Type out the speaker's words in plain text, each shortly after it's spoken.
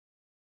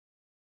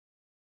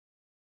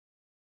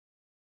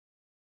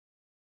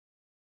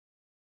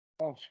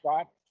Well,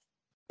 Scott,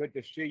 good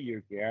to see you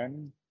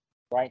again.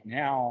 Right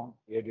now,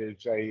 it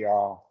is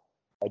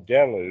a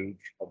deluge,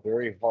 a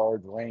very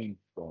hard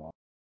rainstorm,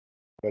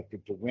 but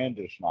the wind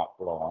is not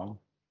blowing,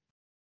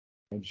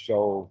 and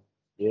so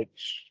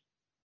it's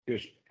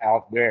just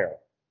out there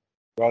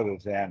rather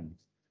than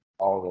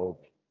all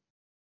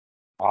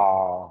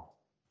over.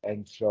 Uh,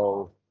 and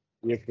so,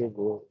 if it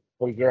were,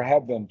 because there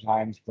have been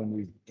times when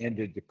we've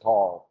ended the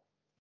call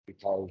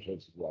because of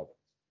the weather,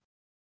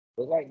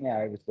 but right now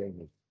everything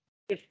is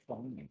just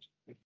fine.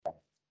 It's fine.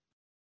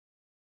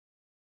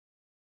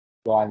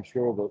 So I'm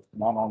sure that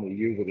not only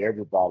you, but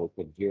everybody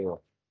could hear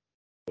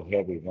the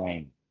heavy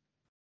rain.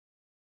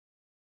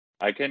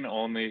 I can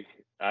only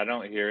I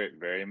don't hear it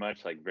very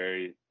much, like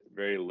very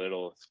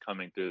little is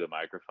coming through the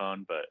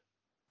microphone, but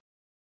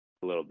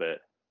a little bit.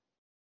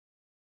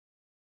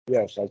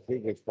 Yes, I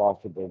think it's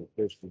possible that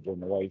this is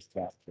in the waste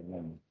caption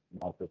and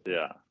microphone.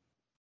 Yeah.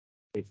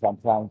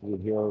 Sometimes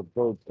we hear a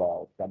bird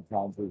call,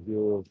 sometimes we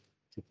hear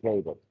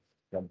cicada,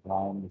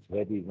 sometimes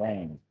heavy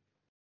rain.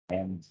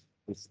 And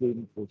the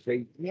students will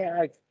say, yeah,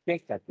 I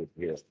think I could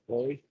hear it.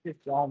 Well, it's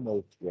just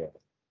almost there,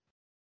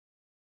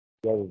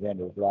 rather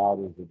than as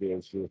loud as it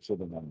is here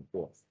sitting on the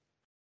floor.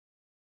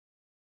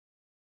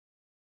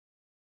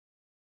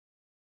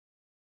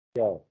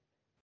 So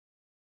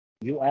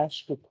you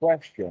asked a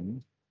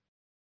question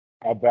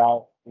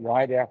about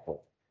right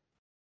effort.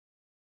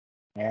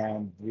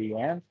 And the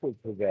answer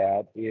to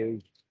that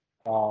is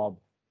uh,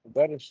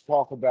 let us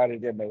talk about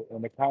it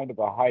in a kind of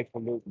a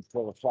highfalutin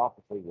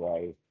philosophical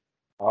way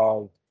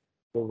of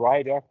the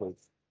right effort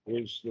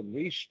is the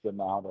least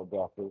amount of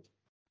effort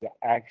to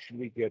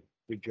actually get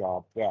the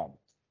job done.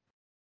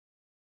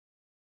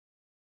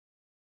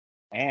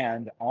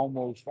 And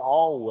almost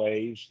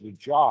always the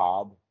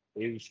job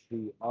is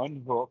to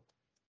unhook,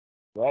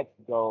 let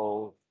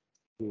go,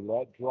 to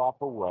let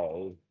drop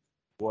away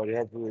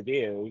whatever it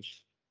is,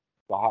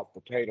 the hot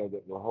potato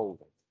that we're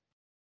holding.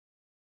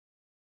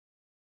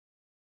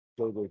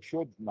 So there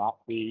should not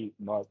be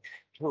much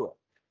to it,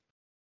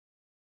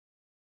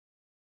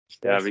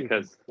 Yeah, especially if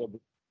because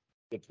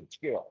it's a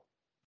skill.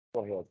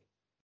 Go ahead.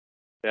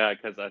 yeah,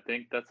 because I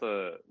think that's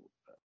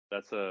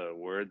a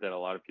word that a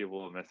lot of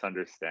people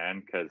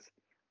misunderstand. Because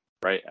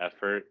right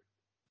effort,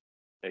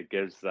 it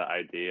gives the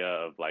idea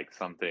of like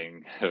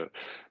something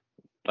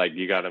like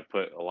you got to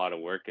put a lot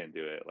of work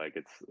into it. Like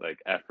it's like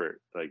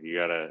effort. Like you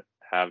got to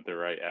have the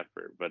right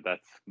effort, but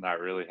that's not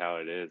really how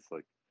it is.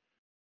 Like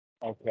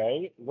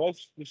Okay,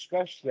 let's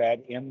discuss that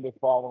in the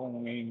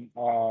following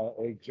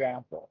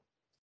example.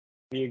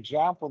 The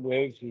example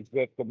is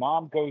that the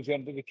mom goes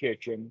into the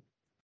kitchen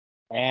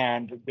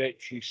and that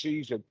she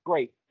sees a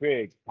great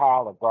big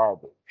pile of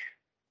garbage.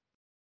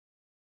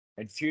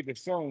 And she'd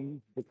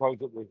assumed because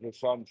it was her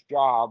son's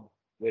job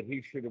that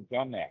he should have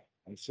done that.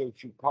 And so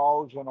she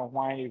calls in a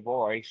whiny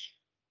voice.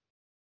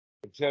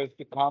 It says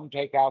to come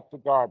take out the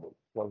garbage.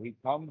 So he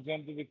comes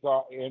into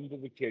into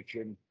the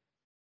kitchen,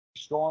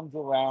 storms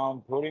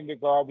around, putting the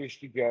garbage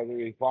together.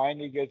 He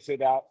finally gets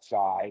it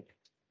outside,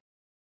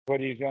 but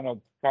he's in a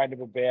kind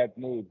of a bad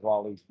mood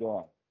while he's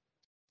doing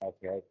it.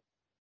 Okay.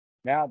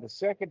 Now the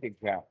second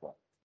example,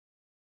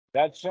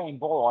 that same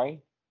boy,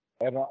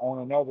 on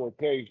another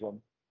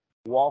occasion,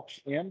 walks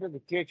into the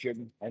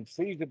kitchen and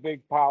sees a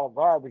big pile of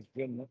garbage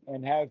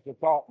and has the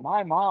thought,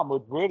 my mom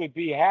would really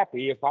be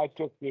happy if I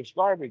took this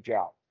garbage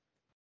out.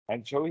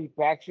 And so he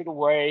packs it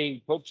away,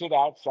 he puts it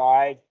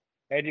outside,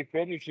 and he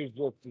finishes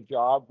with the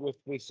job with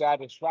the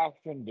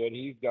satisfaction that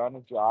he's done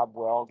a job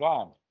well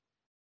done.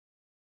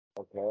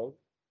 Okay.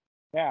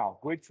 Now,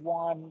 which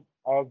one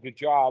of the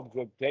jobs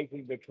of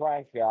taking the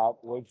trash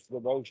out was the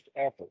most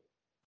effort?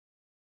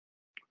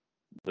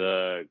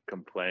 the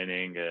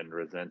complaining and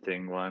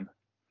resenting one.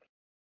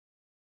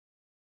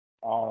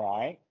 All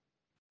right.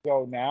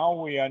 So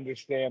now we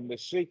understand the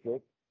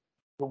secret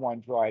to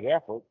one's right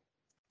effort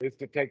is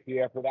to take the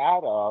effort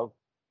out of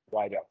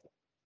right effort,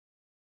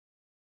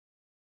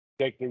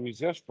 take the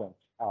resistance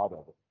out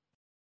of it.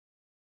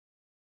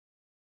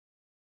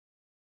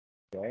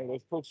 Okay,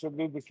 let's put some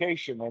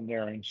lubrication in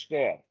there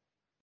instead.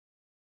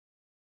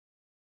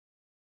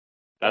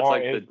 That's Or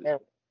like is there,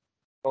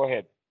 go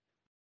ahead.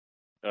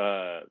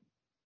 uh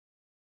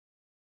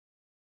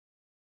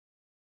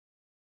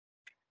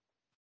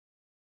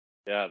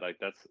yeah, like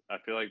that's I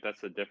feel like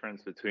that's the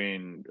difference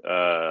between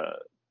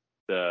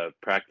the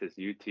practice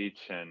you teach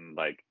and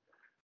like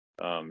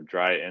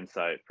dry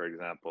insight, for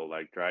example.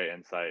 Like dry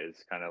insight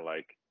is kind of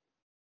like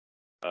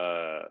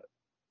uh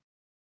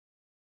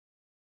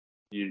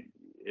you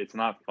it's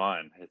not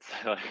fun. It's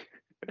like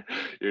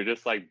you're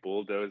just like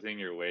bulldozing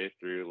your way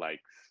through like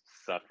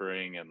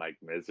suffering and like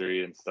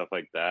misery and stuff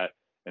like that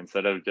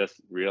instead of just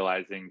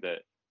realizing that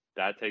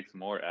that takes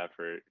more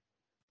effort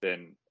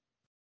than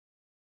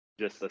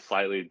just a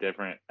slightly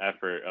different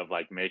effort of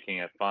like making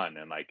it fun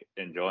and like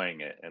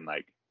enjoying it and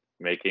like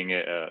making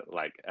it a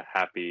like a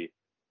happy,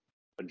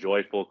 a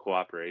joyful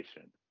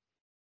cooperation.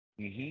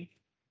 Hmm.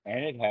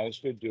 And it has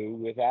to do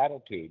with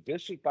attitude.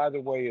 This is, by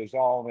the way, is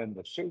all in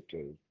the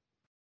sutras.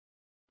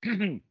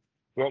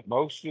 But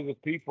most of the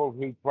people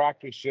who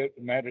practice it,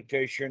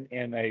 meditation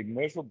in a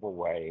miserable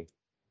way,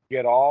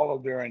 get all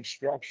of their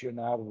instruction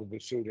out of the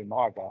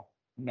Visuddhimagga,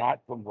 not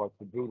from what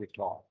the Buddha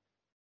taught.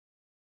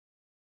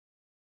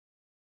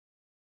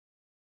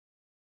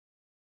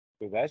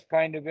 So that's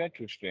kind of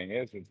interesting,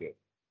 isn't it?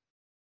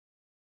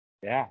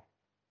 Yeah.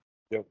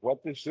 That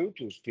what the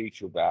sutras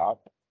teach about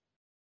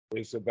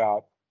is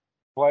about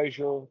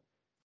pleasure,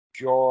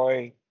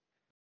 joy,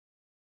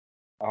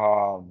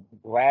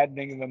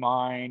 gladdening the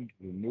mind,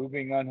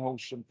 removing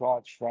unwholesome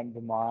thoughts from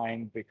the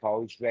mind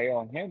because they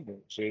are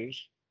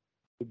hindrances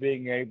to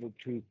being able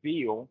to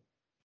feel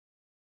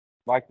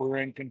like we're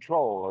in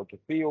control or to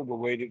feel the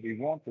way that we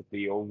want to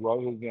feel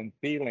rather than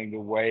feeling the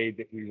way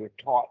that we were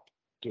taught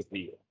to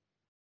feel.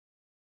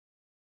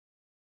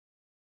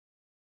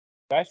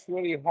 That's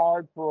really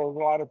hard for a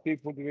lot of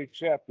people to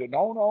accept that,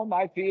 no, no,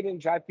 my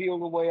feelings, I feel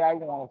the way I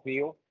want to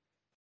feel.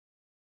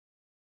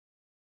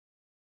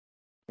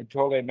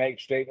 Until they make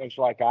statements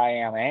like, I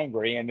am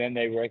angry, and then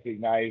they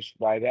recognize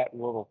by that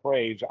little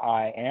phrase,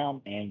 I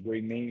am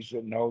angry, means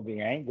that no,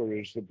 the anger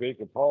is the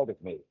bigger part of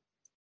me.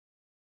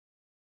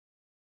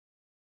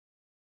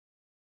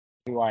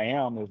 Who I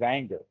am is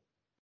anger.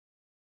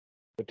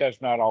 But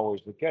that's not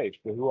always the case.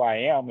 But who I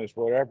am is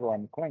whatever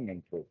I'm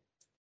clinging to.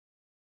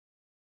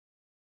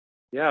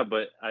 Yeah,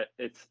 but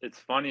it's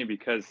funny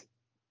because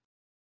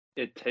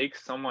it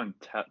takes someone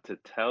to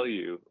tell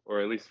you,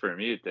 or at least for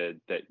me it did,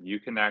 that you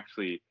can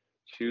actually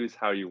choose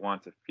how you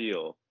want to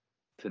feel,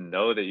 to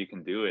know that you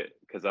can do it.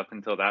 Because up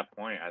until that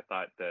point, I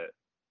thought that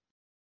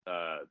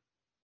uh,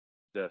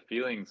 the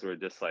feelings were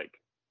just like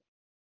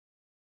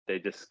they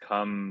just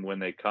come when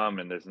they come,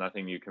 and there's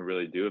nothing you can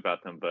really do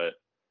about them. But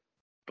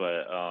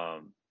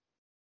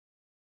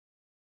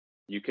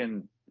you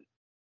can.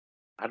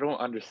 I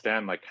don't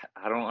understand. Like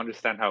I don't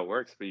understand how it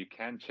works, but you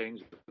can change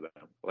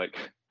them. Like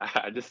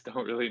I just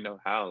don't really know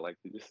how. Like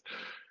you just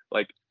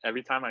like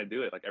every time I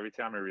do it, like every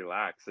time I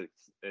relax,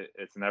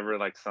 it's never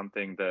like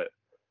something that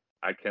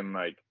I can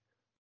like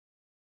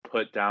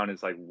put down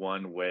as like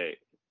one way,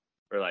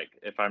 or like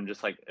if I'm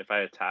just like if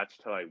I attach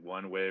to like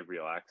one way of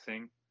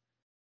relaxing,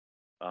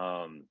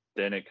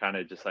 then it kind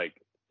of just like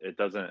it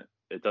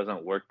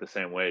doesn't work the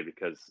same way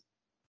because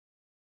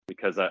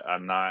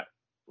I'm not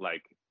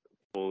like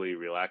fully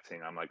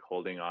relaxing. I'm like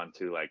holding on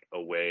to like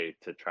a way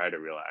to try to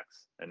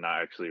relax and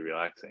not actually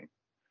relaxing.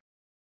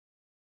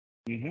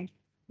 Mm-hmm.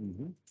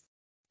 Mm-hmm.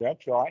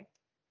 That's right.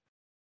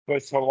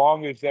 But so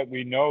long as that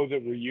we know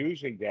that we're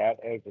using that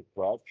as a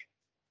crutch,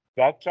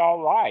 that's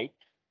all right.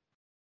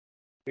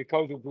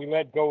 Because if we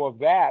let go of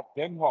that,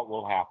 then what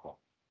will happen?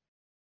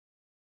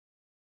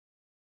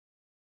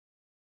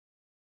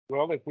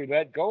 Well, if we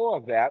let go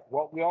of that,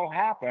 what will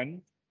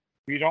happen?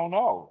 We don't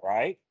know,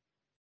 right?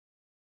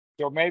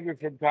 So maybe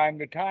from time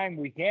to time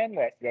we can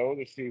let go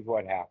to see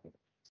what happens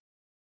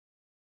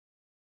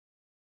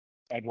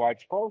and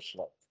watch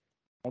closely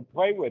and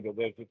play with it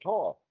as a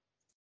toy.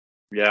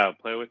 Yeah,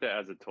 play with it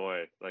as a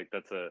toy. Like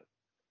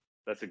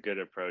that's a good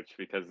approach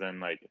because then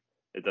like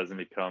it doesn't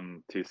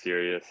become too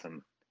serious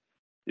and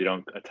you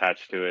don't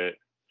attach to it.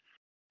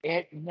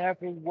 It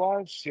never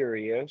was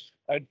serious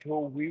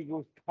until we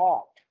were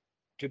taught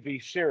to be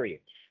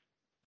serious.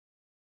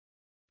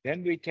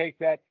 Then we take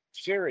that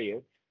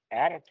serious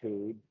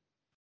attitude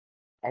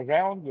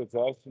around with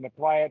us and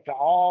apply it to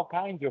all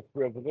kinds of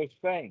frivolous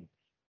things,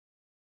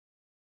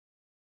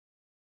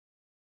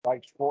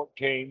 like sport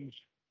teams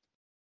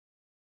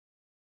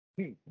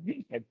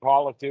and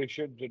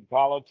politicians and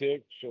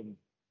politics and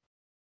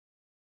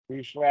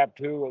who slapped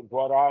who at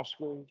what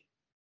Oscars.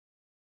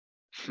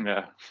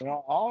 Yeah. You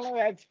know, all of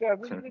that stuff,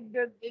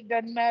 it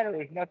doesn't matter.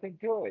 There's nothing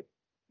to it.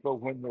 But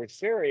when we're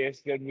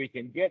serious, then we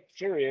can get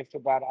serious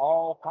about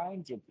all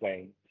kinds of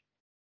things,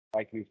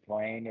 like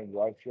Ukraine and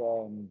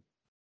Russia and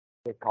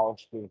the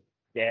cost of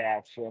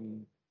gas.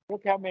 And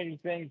look how many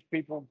things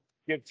people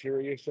get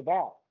serious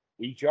about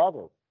each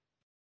other,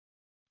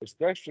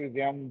 especially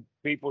them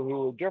people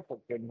who are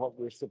different than what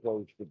we're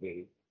supposed to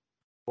be,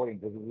 according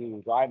to the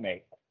rules I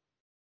make.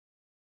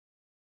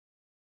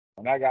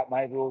 And I got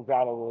my rules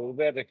out of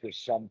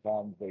Leviticus,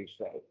 sometimes they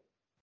say.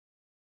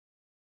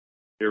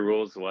 Your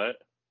rules what?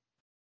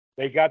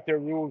 They got their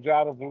rules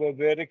out of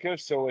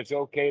Leviticus, so it's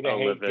okay to Oh,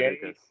 hate gays.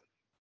 Leviticus.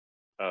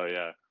 Oh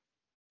yeah.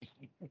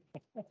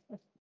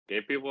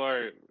 Gay people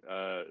are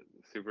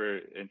super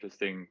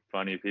interesting,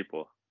 funny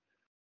people.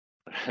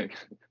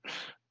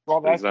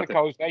 Well, There's that's nothing.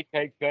 because they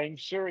take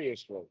things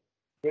seriously.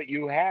 But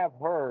you have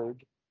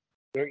heard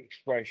the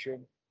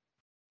expression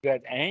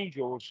that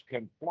angels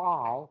can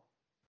fly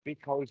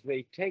because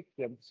they take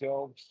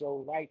themselves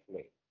so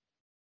lightly.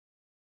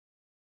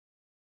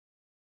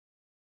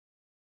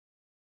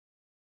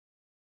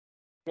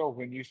 So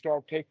when you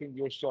start taking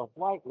yourself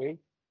lightly,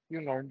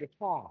 you learn to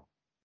fly.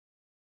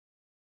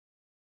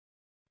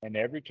 And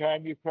every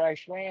time you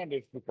crash land,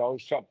 it's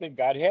because something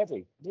got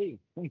heavy. Me.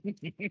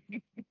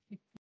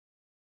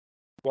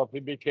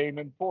 Something became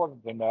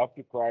important enough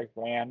to crash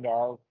land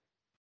our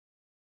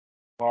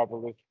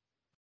marvelous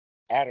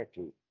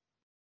attitude.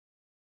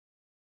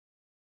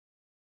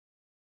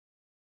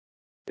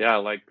 Yeah,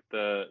 like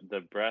the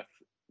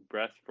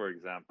breath, for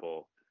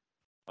example.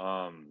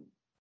 Um,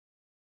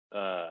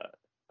 uh,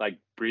 like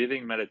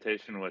breathing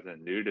meditation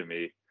wasn't new to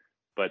me,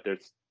 but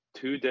there's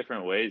two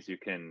different ways you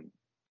can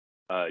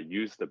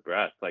use the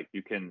breath. Like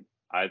you can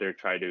either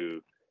try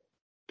to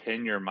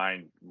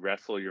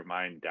wrestle your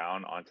mind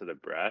down onto the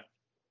breath,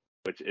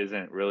 which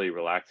isn't really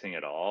relaxing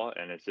at all,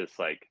 and it's just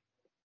like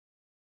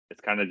it's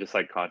kind of just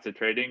like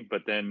concentrating.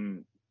 But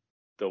then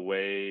the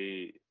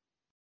way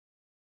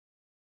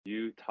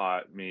you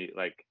taught me,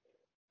 like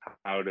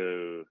how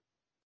to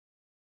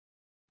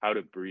how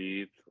to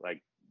breathe,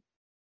 like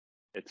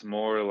it's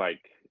more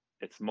like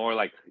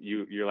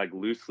you're like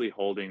loosely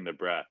holding the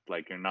breath,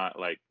 like you're not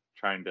like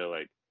trying to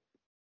like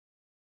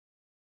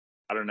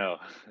I don't know.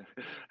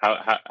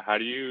 How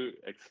do you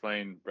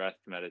explain breath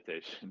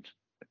meditation?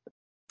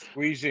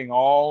 Squeezing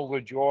all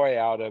the joy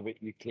out of it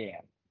you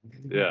can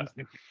Yeah.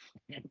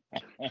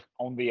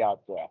 on the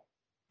out breath,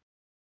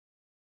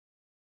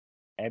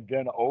 and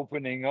then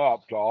opening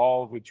up to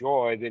all the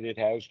joy that it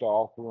has to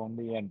offer on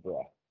the in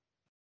breath.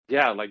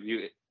 Yeah, like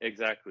you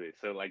exactly.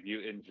 So like you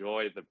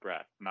enjoy the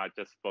breath, not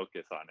just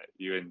focus on it.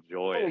 You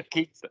enjoy Well, it. it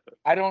keeps,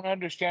 I don't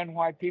understand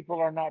why people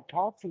are not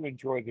taught to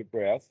enjoy the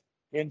breath.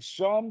 In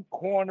some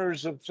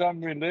corners of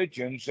some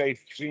religions, they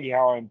see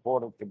how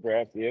important the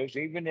breath is.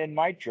 Even in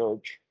my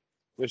church,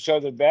 the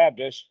Southern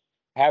Baptists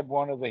had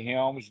one of the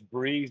hymns,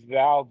 Breathe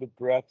Thou the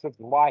Breath of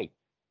Life,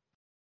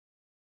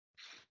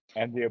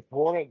 and the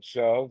importance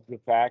of the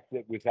fact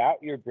that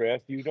without your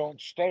breath, you don't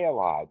stay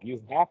alive.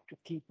 You have to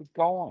keep it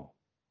going.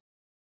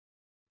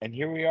 And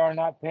here we are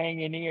not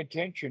paying any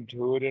attention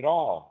to it at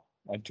all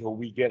until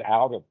we get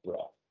out of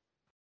breath.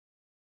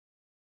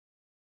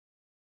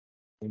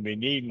 When we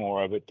need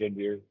more of it than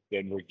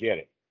we're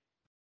getting.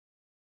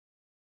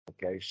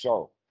 Okay,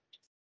 so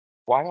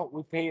why don't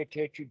we pay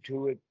attention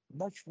to it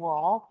much more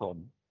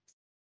often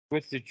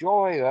with the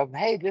joy of,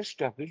 hey, this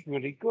stuff is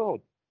really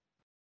good.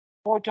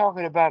 We're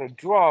talking about a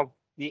drug.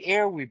 The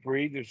air we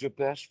breathe is the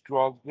best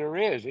drug there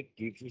is. It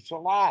keeps us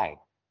alive.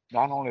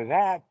 Not only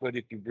that, but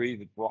if you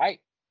breathe it right,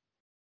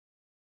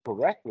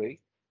 correctly,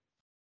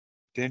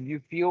 then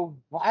you feel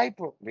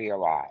vibrantly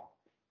alive.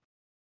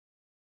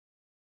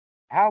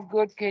 How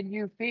good can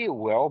you feel?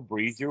 Well,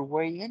 breathe your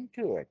way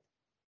into it.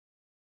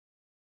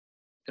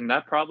 And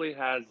that probably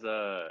has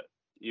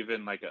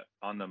even like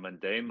on the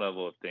mundane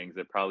level of things,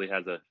 it probably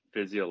has a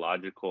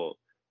physiological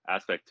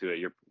aspect to it.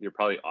 You're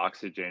probably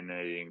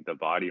oxygenating the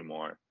body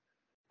more.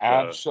 So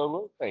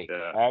Absolutely.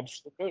 yeah.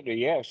 Absolutely.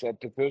 Yes.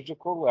 At the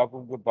physical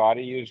level, the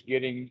body is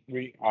getting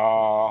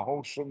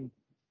wholesome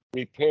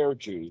repair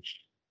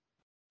juice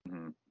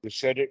Mhm. to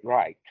set it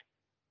right.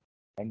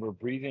 And we're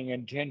breathing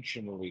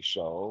intentionally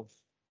so,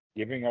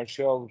 giving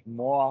ourselves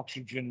more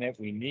oxygen that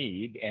we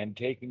need and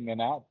taking an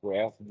out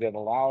breath that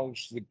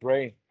allows the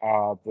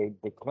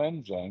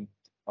cleansing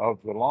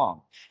of the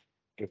lungs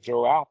to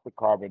throw out the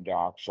carbon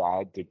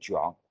dioxide, the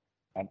junk,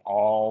 and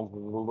all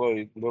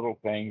the little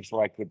things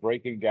like the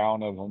breaking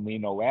down of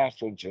amino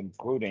acids,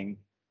 including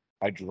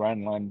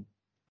adrenaline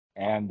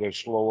and the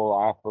slower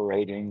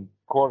operating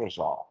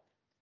cortisol.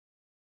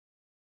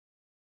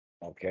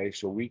 Okay,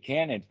 so we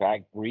can, in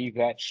fact, breathe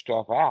that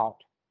stuff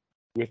out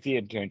with the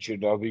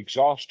intention of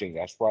exhausting.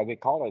 That's why they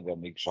call it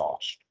an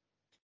exhaust.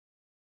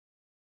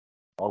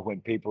 Or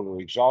when people are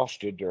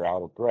exhausted, they're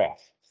out of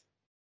breath.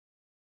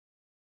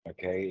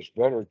 Okay, it's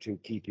better to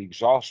keep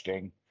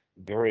exhausting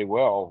very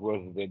well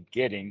rather than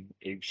getting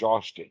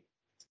exhausted,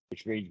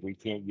 which means we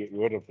can't get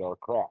rid of our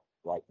crap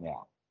right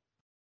now.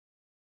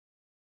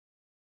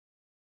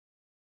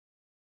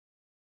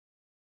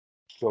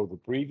 So the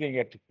breathing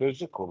at the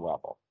physical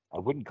level, I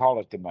wouldn't call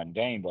it the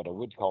mundane, but I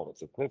would call it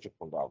the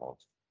physical level,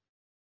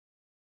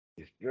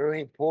 is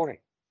very important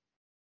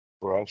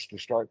for us to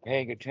start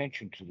paying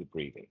attention to the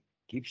breathing.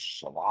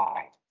 Keeps us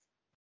alive.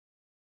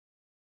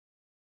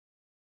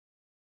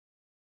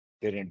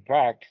 That in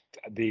fact,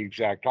 the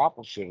exact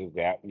opposite of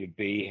that would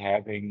be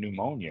having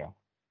pneumonia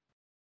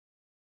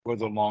where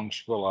the lungs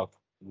fill up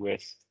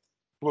with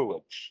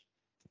fluids.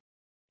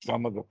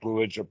 Some of the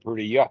fluids are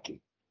pretty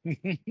yucky.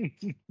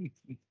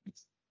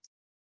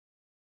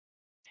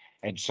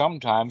 And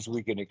sometimes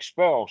we can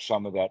expel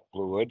some of that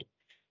fluid,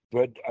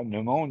 but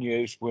pneumonia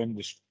is when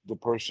the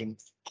person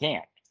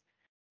can't,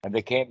 and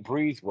they can't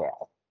breathe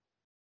well,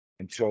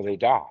 and so they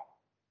die.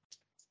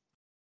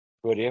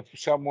 But if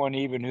someone,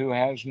 even who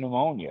has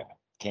pneumonia,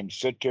 can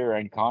sit there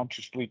and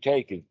consciously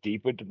take as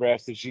deep a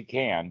breath as he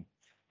can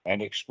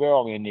and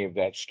expel any of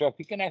that stuff,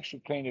 he can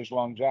actually clean his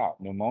lungs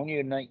out.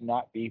 Pneumonia might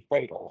not be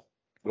fatal,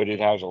 but it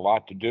has a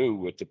lot to do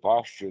with the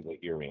posture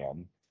that you're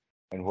in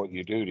and what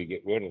you do to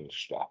get rid of the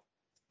stuff,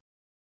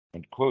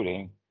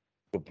 including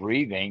the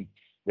breathing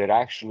that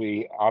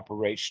actually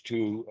operates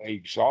to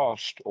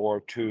exhaust or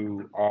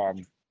to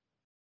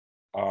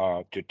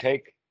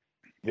take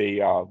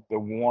the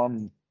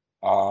warm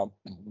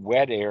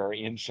wet air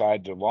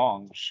inside the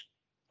lungs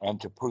and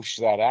to push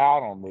that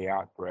out on the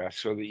out breath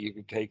so that you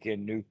can take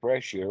in new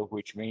fresh air,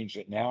 which means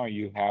that now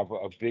you have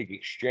a big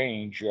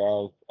exchange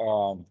of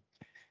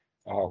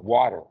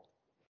water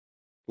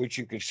which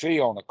you can see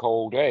on a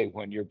cold day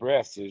when your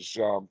breath is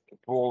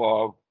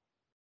full of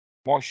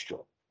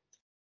moisture.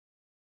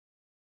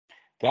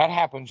 That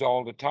happens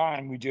all the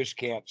time. We just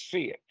can't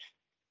see it.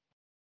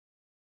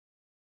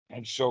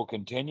 And so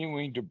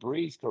continuing to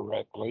breathe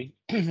correctly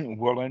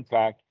will, in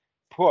fact,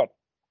 put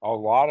a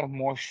lot of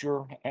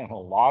moisture and a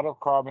lot of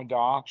carbon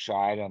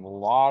dioxide and a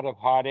lot of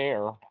hot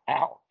air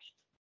out.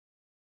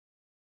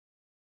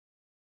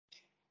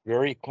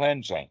 Very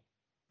cleansing,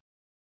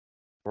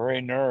 very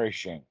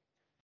nourishing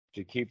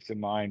to keep the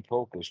mind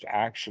focused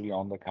actually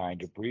on the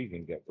kind of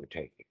breathing that we're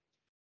taking.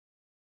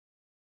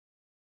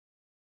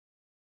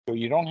 So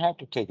you don't have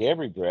to take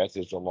every breath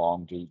as a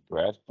long, deep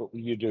breath, but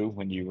you do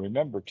when you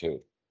remember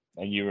to,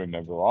 and you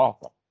remember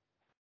often.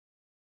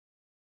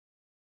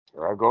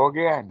 Here I go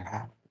again.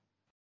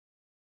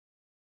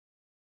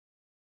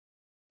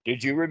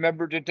 Did you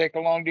remember to take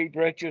a long, deep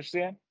breath just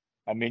then?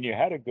 I mean, you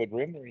had a good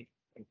memory.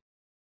 Let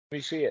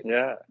me see it.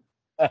 Yeah,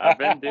 I've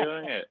been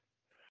doing it.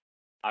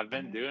 I've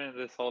been doing it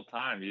this whole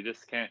time. You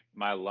just can't.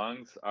 My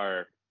lungs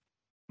are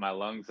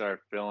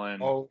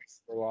filling. Oh,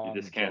 it's the You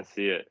just lungs. can't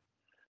see it.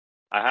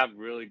 I have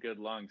really good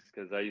lungs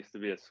because I used to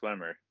be a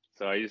swimmer.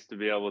 So I used to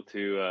be able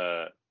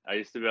to. I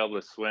used to be able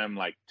to swim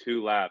like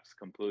 2 laps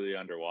completely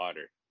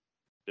underwater,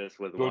 just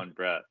with Good. one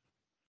breath.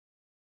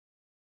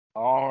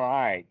 All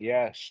right.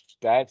 Yes,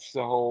 that's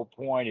the whole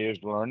point,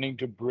 is learning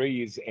to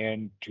breathe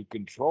and to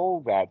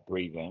control that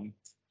breathing.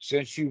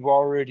 Since you've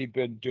already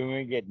been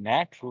doing it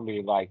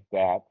naturally like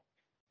that,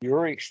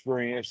 your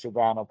experience of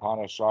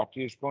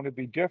Anapanasati is going to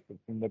be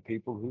different from the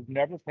people who've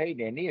never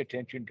paid any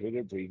attention to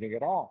their breathing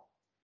at all.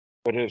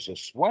 But as a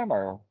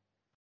swimmer,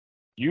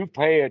 you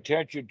pay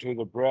attention to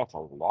the breath a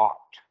lot.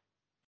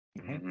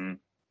 Hmm.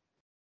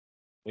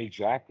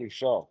 Exactly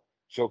so.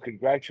 So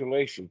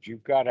congratulations,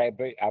 you've got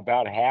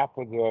about half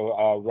of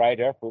the right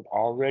effort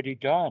already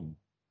done.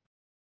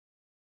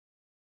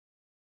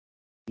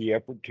 The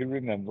effort to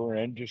remember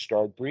and to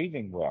start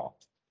breathing well.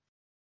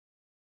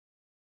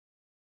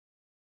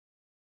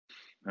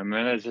 And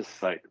then it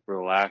just like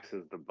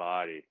relaxes the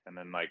body, and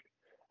then like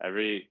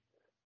every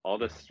all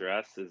the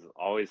stress is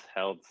always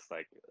held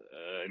like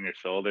in your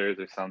shoulders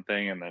or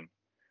something, and then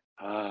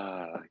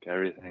like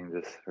everything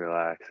just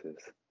relaxes.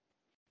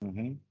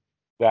 Mhm.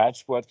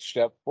 That's what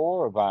step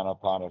 4 of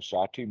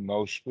Anapanasati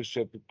most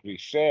specifically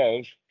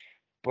says,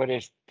 but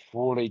it's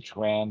poorly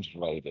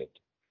translated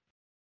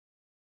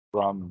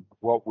from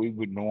what we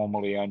would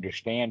normally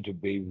understand to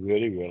be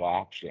really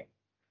relaxing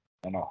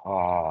in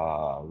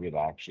a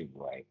relaxing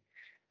way.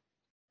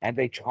 And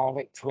they call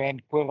it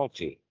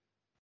tranquility,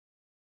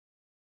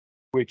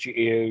 which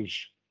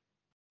is,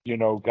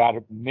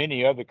 got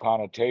many other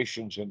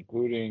connotations,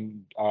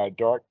 including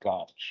dart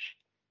guns.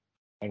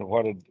 And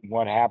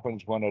what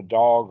happens when a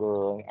dog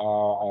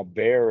or a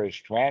bear is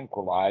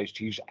tranquilized?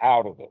 He's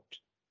out of it.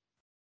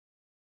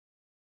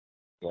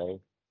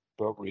 Okay,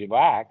 but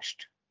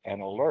relaxed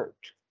and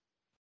alert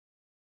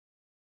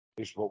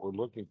is what we're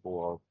looking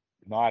for,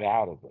 not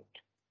out of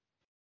it.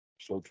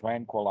 So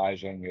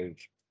tranquilizing is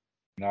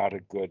not a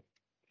good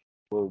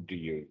word to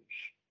use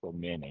for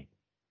many.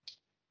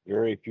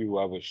 Very few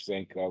of us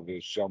think of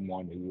as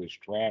someone who is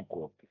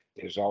tranquil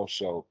is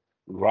also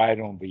right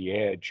on the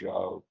edge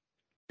of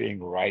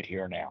being right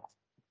here now.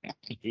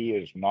 He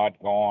is not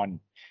gone.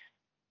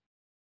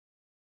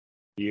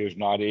 He is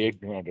not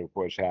ignorant of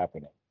what's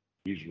happening.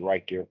 He's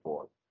right there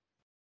for it.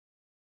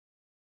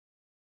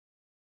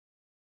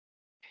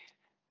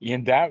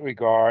 In that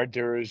regard,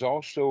 there is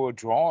also a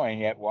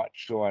drawing at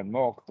Watch Soil and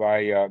Milk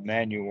by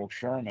Manuel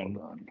Sherman.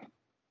 Hold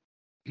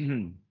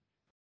on.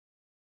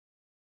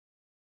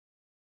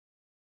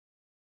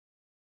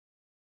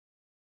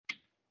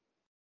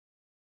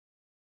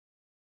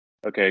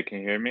 Okay, can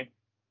you hear me?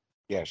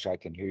 Yes, I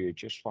can hear you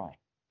just fine.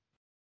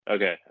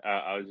 Okay,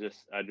 I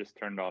just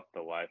turned off the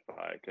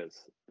Wi-Fi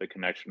because the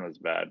connection was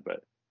bad, but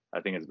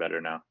I think it's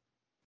better now.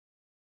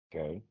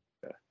 Okay.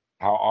 Yeah.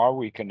 How are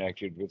we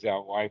connected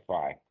without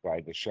Wi-Fi? By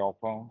the cell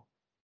phone?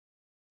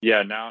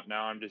 Yeah, now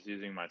I'm just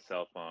using my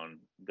cell phone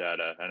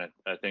data, and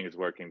I think it's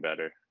working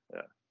better.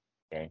 Yeah.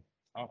 Okay.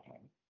 Okay.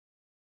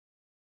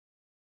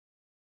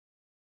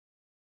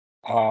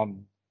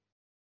 Um,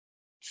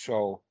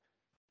 so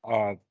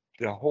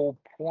the whole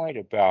point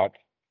about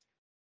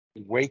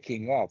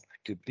waking up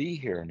to be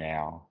here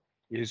now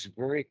is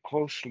very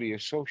closely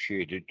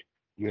associated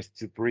with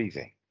the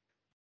breathing.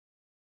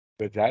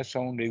 But that's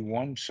only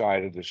one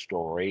side of the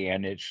story,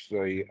 and it's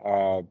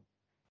the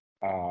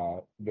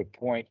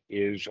point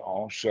is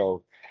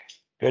also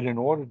that in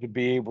order to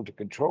be able to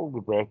control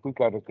the breath, we've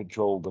got to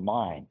control the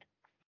mind.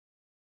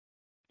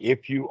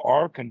 If you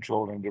are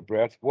controlling the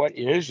breath, what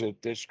is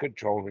it that's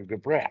controlling the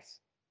breath?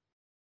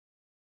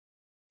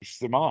 It's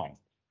the mind.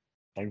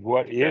 And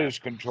what Yeah. is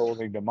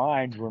controlling the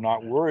mind, we're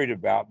not worried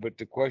about. But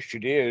the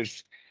question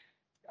is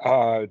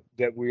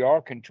that we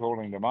are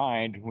controlling the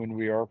mind when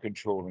we are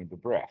controlling the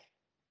breath.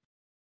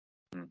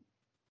 Mm.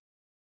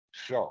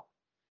 So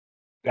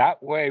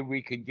that way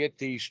we can get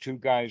these two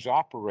guys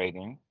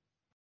operating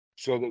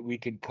so that we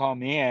can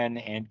come in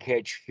and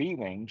catch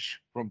feelings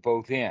from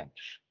both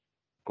ends.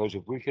 because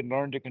if we can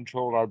learn to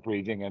control our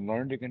breathing and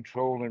learn to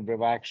control and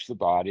relax the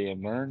body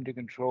and learn to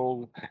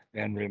control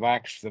and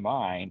relax the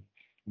mind,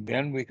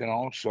 then we can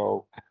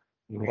also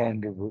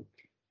learn to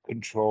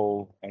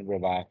control and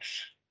relax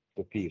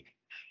the feelings.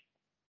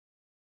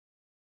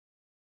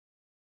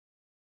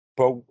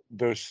 But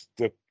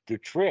the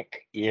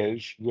trick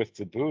is with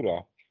the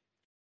Buddha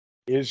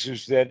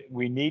is that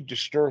we need to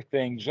stir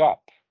things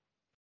up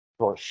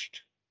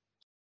first,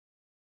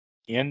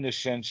 in the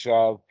sense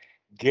of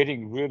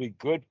getting really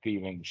good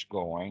feelings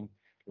going,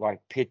 like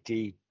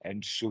piti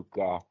and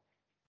sukha,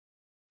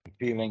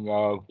 feeling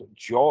of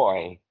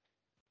joy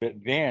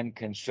that then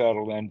can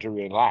settle into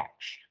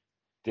relaxed.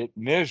 That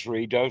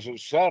misery doesn't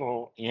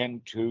settle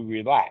into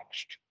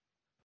relaxed,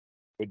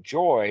 but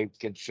joy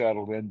can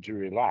settle into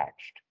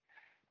relaxed.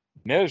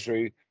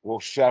 Misery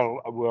will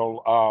settle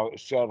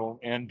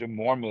into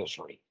more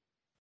misery.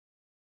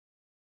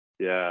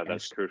 Yeah, And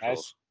that's so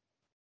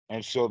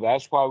crucial.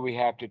 that's why we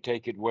have to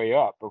take it way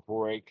up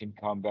before it can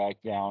come back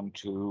down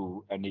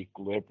to an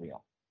equilibrium.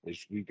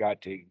 Is we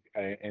got to,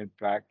 in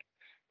fact,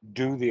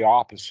 do the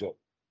opposite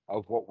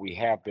of what we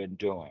have been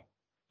doing.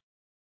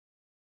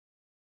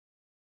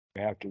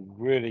 We have to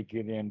really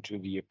get into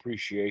the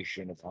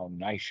appreciation of how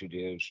nice it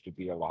is to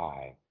be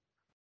alive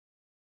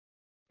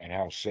and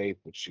how safe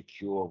and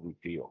secure we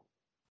feel.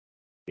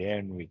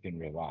 Then we can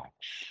relax.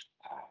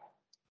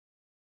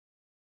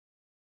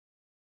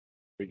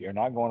 But you're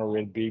not going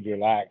to be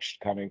relaxed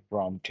coming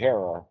from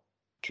terror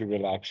to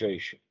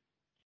relaxation.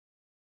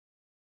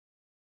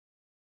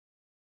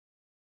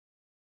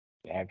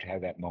 You have to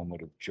have that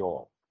moment of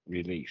joy,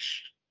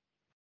 release.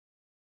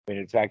 And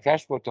in fact,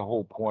 that's what the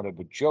whole point of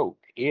a joke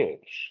is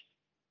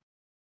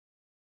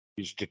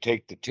to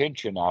take the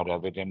tension out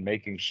of it and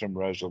making some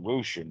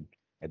resolution.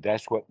 And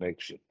that's what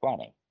makes it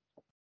funny,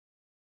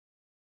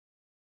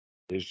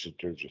 is that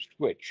there's a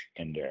switch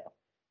in there.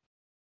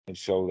 And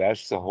so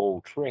that's the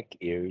whole trick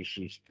is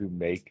to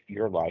make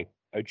your life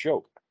a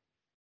joke.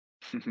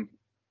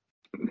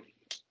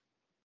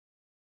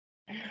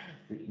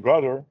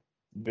 Rather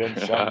than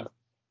some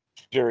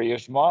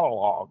serious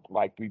monologue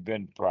like we've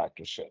been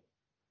practicing.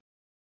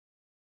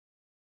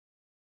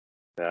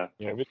 Yeah.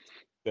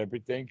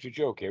 Everything's a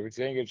joke.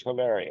 Everything is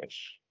hilarious.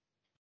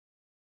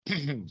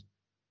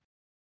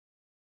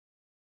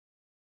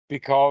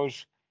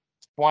 Because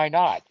why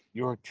not?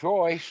 Your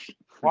choice.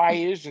 Why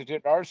is it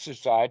in our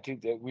society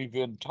that we've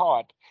been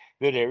taught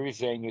that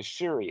everything is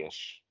serious?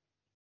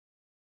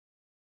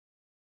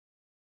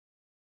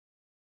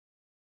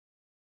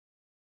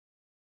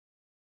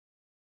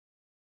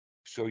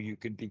 So you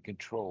can be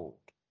controlled.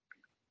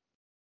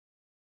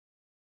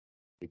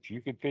 If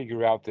you can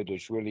figure out that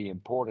it's really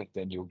important,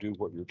 then you'll do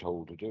what you're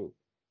told to do.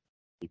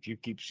 If you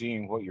keep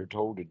seeing what you're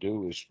told to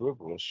do is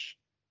frivolous,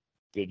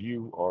 then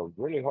you are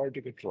really hard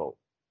to control.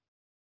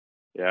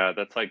 Yeah,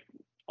 that's like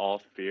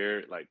all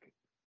fear, like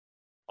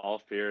all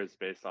fear is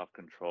based off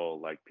control.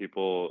 Like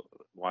people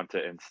want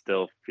to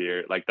instill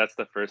fear. Like that's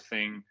the first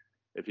thing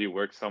if you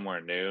work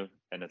somewhere new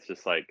and it's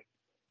just like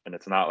and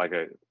it's not like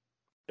a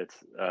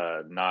it's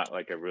not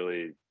like a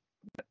really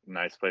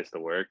nice place to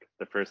work.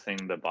 The first thing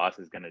the boss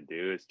is going to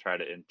do is try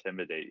to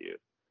intimidate you.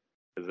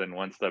 Because then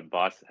once the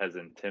boss has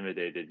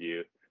intimidated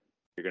you,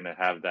 you're going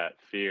to have that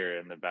fear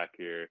in the back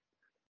of your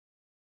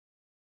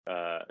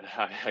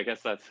I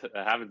guess that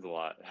happens a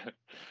lot.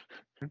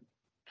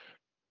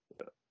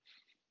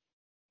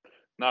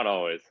 Not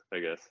always, I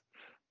guess.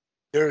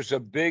 There's a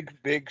big,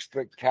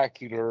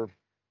 spectacular.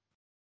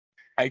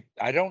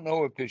 I don't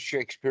know if it's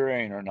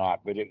Shakespearean or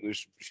not, but it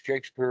was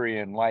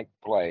Shakespearean like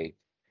play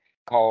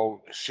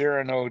called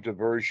Cyrano de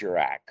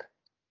Bergerac.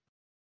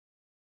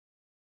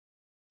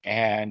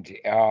 And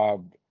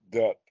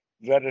the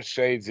let us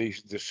say the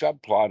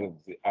subplot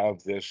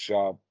of this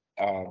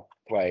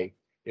play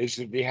is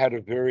that he had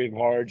a very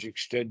large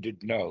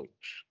extended nose,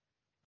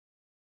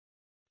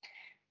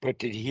 but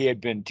that he had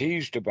been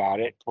teased about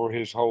it for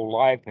his whole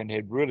life and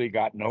had really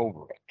gotten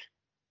over it.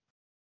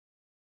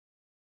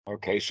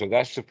 Okay, so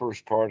that's the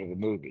first part of the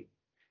movie.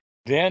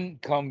 Then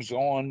comes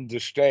on the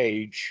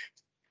stage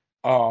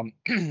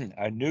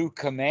a new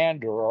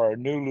commander or a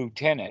new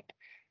lieutenant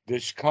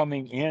that's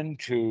coming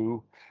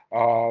into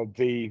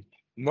the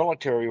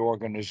military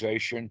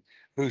organization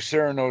who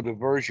Cyrano de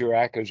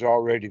Bergerac is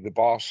already the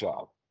boss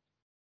of.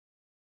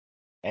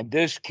 And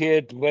this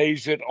kid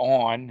lays it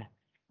on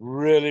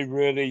really,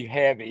 really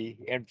heavy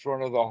in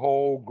front of the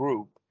whole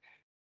group,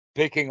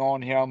 picking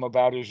on him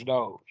about his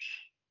nose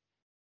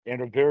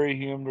in a very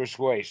humorous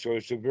way. So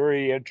it's a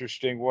very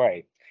interesting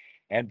way.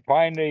 And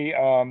finally,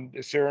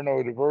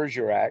 Cyrano de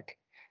Bergerac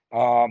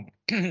um,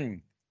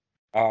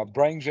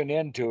 brings an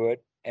end to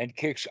it and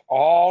kicks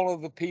all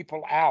of the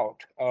people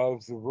out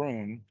of the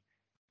room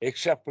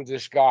except for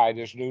this guy,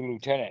 this new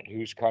lieutenant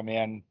who's come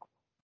in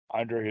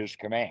under his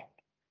command.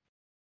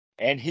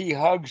 And he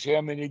hugs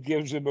him and he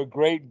gives him a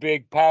great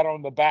big pat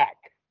on the back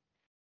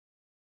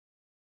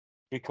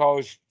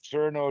because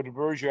Cyrano de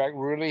Bergerac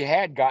really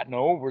had gotten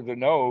over the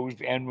nose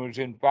and was,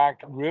 in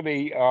fact,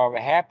 really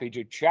happy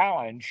to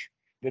challenge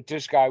that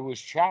this guy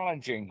was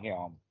challenging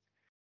him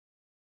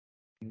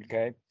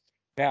Okay.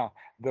 Now,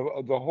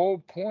 the whole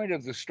point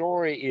of the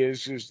story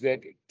is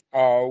that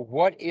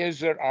what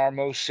is it our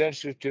most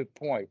sensitive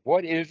point?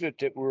 What is it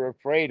that we're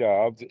afraid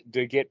of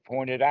to get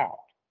pointed out?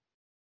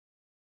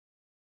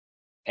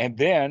 And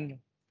then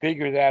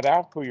figure that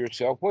out for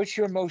yourself. What's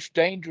your most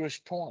dangerous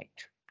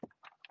point?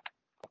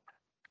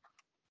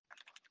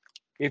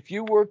 If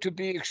you were to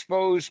be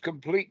exposed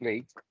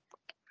completely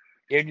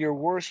in your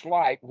worst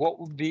light, what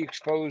would be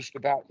exposed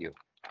about you?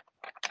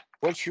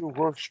 What's your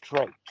worst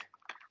trait?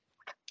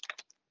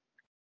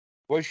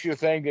 What's your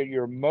thing that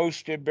you're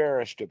most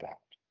embarrassed about?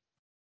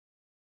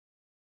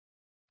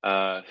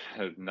 Uh,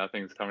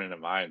 nothing's coming to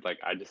mind. Like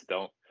I just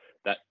don't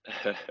that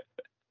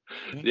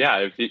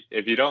yeah,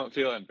 if you don't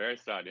feel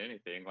embarrassed about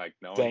anything, like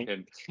no one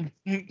Thank.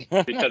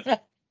 can because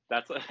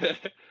that's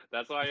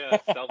that's why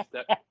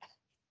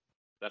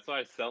that's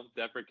why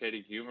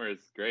self-deprecating humor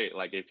is great.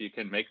 Like if you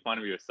can make fun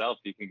of yourself,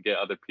 you can get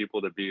other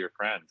people to be your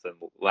friends and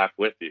laugh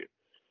with you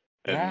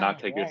and Yeah, not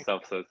take right.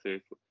 yourself so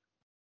seriously.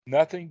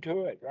 Nothing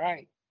to it,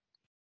 right?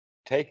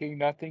 Taking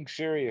nothing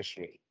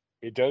seriously.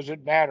 It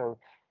doesn't matter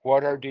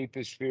what our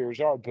deepest fears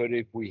are, but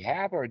if we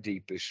have our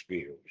deepest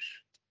fears,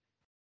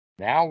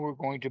 now we're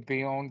going to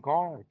be on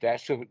guard.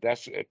 That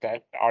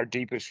our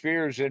deepest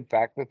fear is, in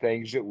fact, the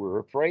things that we're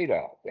afraid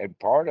of, and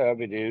part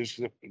of it is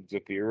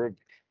the fear of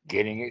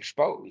getting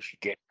exposed,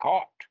 get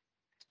caught.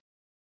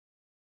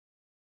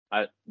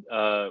 I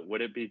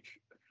would it be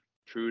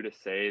true to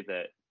say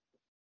that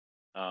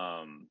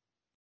um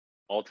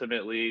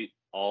ultimately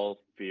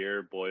all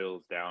fear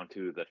boils down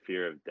to the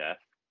fear of death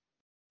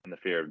and the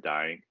fear of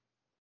dying?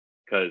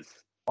 Because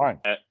Right.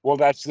 Well,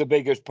 that's the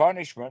biggest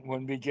punishment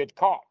when we get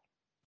caught,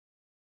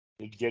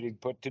 is getting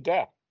put to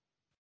death.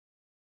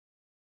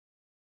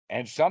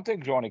 And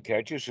something's going to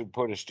catch us and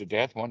put us to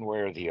death one way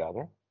or the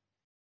other.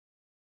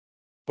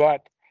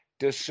 But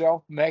the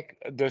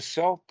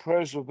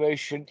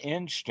self-preservation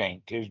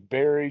instinct is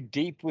buried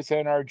deep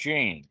within our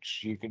genes.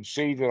 You can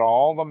see that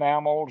all the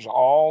mammals,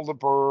 all the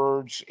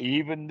birds,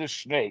 even the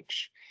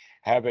snakes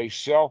have a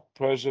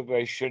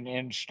self-preservation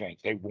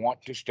instinct. They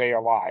want to stay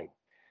alive.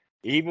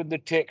 Even the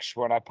ticks,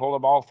 when I pull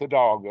them off the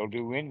dog, they'll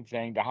do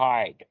anything to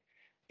hide.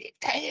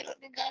 Tiny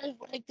little guys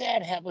like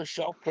that have a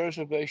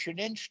self-preservation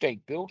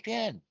instinct built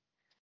in.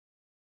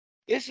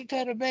 Isn't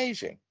that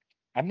amazing?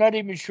 I'm not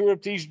even sure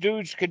if these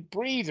dudes could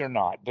breathe or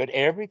not, but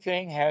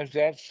everything has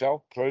that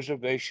self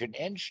preservation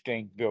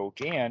instinct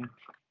built in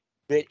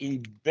that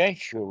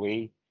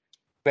eventually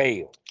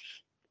fails.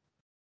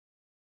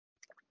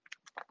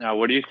 now,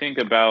 what do you think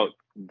about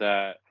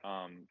that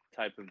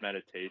type of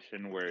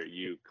meditation where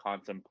you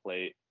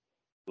contemplate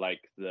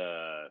like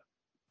the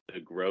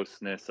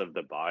grossness of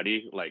the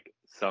body? Like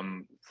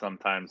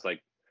sometimes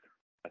like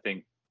I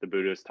think the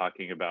Buddha is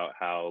talking about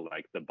how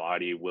like the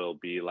body will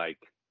be like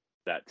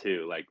that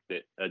too, like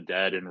a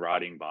dead and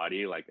rotting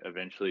body. Like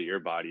eventually your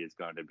body is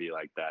going to be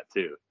like that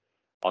too.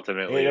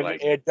 Ultimately,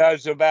 like It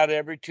does about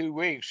every 2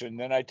 weeks, and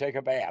then I take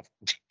a bath.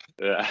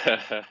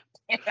 yeah,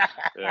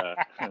 yeah.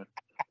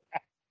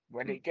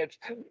 When it gets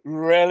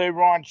really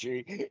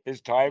raunchy,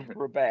 it's time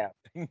for a bath.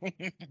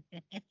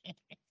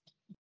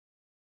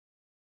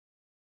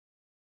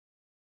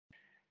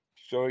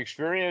 So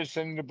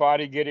experiencing the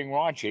body getting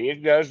raunchy,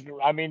 it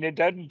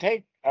doesn't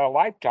take a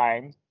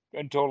lifetime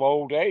until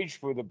old age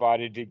for the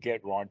body to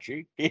get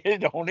raunchy.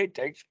 It only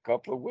takes a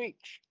couple of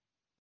weeks.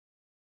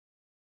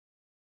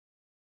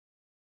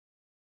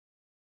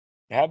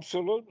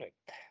 Absolutely.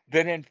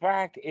 That in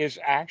fact is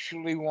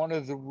actually one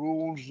of the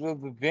rules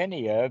of the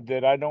Vinaya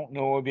that I don't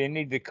know of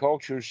any of the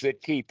cultures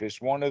that keep.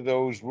 It's one of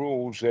those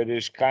rules that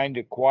is kind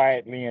of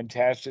quietly and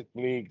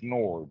tacitly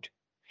ignored.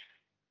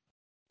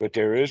 But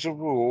there is a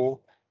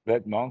rule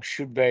that monks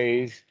should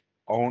bathe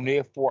only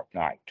a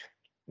fortnight,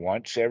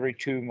 once every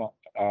 2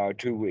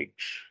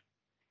 weeks.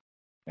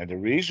 And the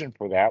reason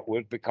for that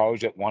was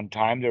because at one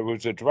time there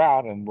was a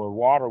drought and where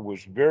water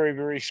was very,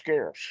 very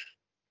scarce.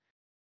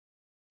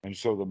 And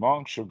so the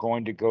monks are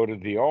going to go to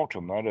the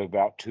ultimate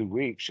about 2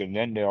 weeks and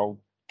then they'll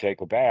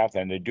take a bath.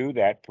 And they do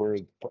that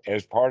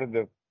as part of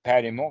the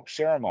Patty Monk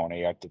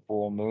ceremony at the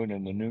full moon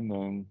and the new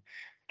moon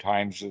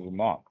times of the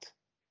month.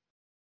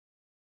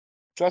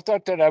 So I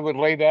thought that I would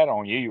lay that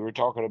on you. You were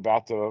talking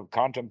about the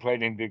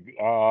contemplating the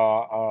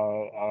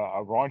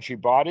a raunchy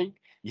body.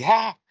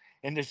 Yeah,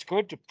 and it's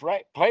good to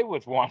play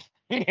with one.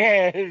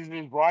 Yeah, as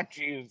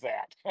raunchy as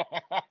that.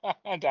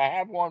 And to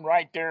have one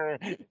right there,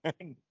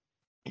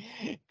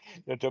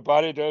 that the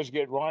body does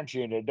get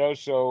raunchy, and it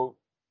does so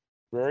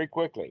very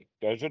quickly.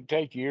 Doesn't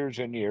take years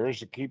and years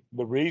to keep.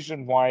 The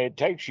reason why it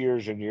takes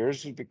years and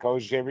years is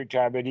because every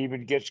time it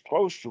even gets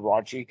close to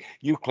raunchy,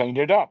 you clean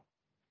it up.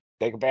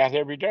 Take a bath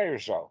every day or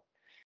so.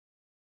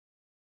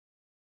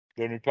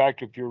 Then, in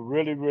fact, if you're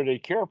really, really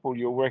careful,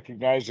 you'll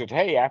recognize that,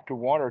 hey, after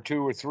 1 or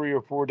 2 or 3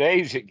 or 4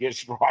 days, it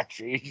gets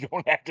raunchy. You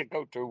don't have to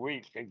go 2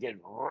 weeks. It gets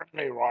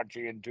really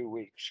raunchy in 2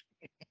 weeks.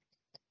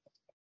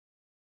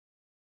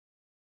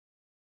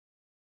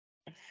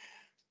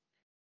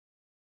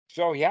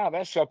 So, yeah,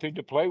 that's something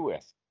to play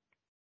with.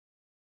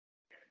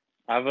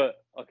 I have a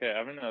okay. I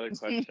have another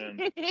question.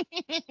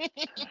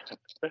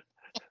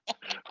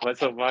 What's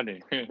so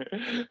funny?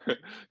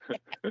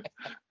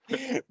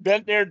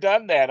 Been there,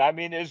 done that. I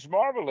mean, it's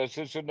marvelous.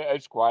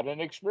 It's quite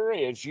an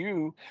experience.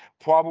 You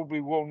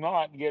probably will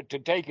not get to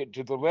take it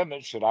to the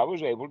limits that I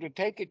was able to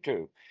take it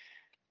to,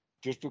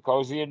 just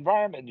because the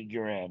environment that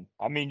you're in.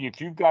 I mean, if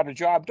you've got a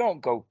job,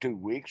 don't go 2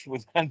 weeks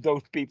with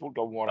those people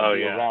don't want to Oh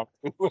be yeah. around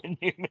you when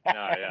you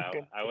No, yeah,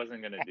 I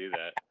wasn't gonna do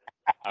that.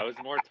 I was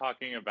more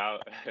talking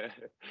about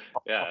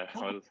yeah,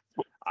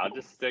 I'll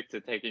just stick to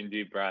taking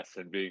deep breaths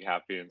and being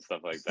happy and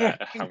stuff like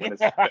that. I'm gonna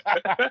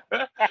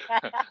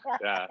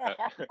yeah.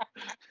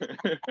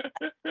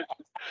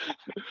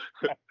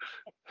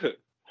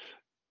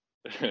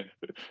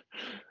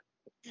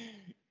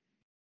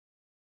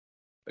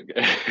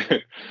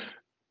 Okay.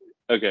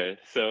 Okay,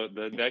 so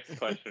the next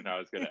question I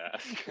was gonna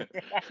ask.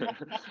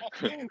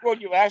 Well,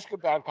 you ask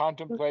about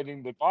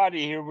contemplating the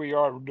body. Here we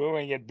are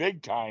doing it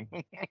big time.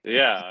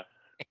 Yeah.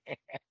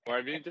 Or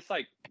I mean just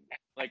like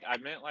I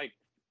meant like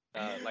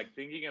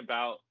thinking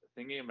about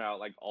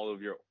like all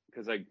of your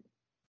because like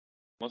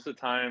most of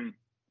the time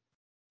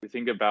we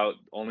think about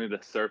only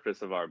the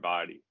surface of our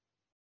body.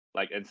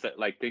 Like instead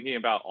like thinking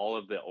about all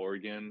of the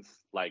organs,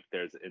 like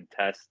there's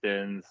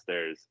intestines,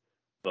 there's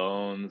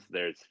bones,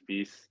 there's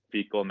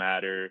fecal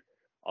matter,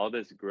 all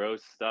this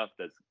gross stuff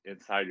that's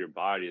inside your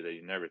body that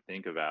you never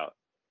think about.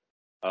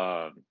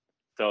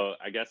 So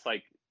I guess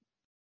like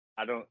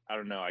I don't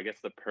know. I guess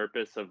the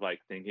purpose of like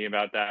thinking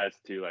about that is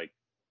to like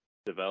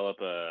develop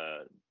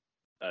a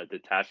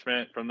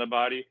detachment from the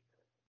body.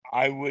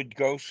 I would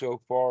go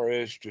so far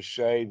as to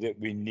say that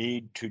we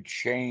need to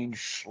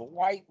change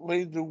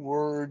slightly the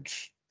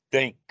words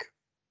think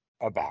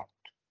about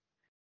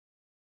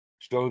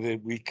so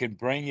that we can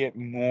bring it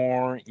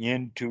more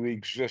into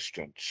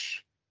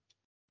existence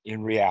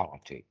in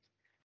reality.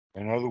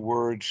 In other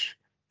words,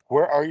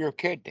 where are your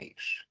kidneys?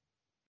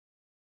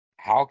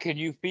 How can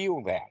you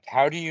feel that?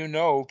 How do you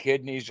know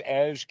kidneys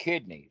as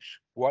kidneys?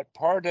 What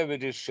part of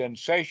it is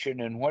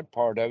sensation and what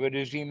part of it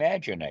is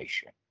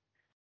imagination?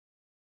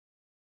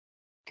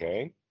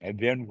 Okay. And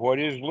then what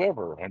is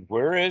liver and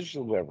where is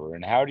the liver?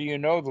 And how do you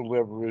know the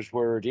liver is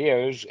where it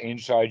is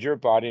inside your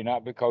body?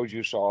 Not because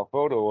you saw a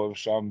photo of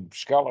some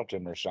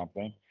skeleton or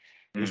something.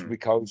 It's Mm.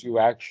 because you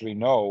actually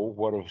know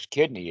what a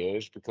kidney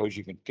is because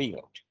you can feel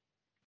it.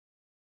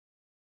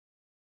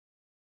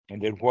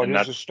 And then what And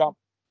is the that's stomach?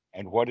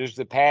 And what is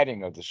the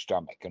padding of the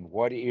stomach? And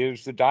what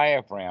is the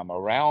diaphragm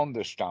around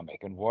the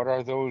stomach? And what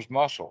are those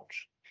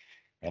muscles?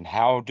 And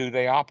how do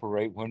they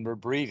operate when we're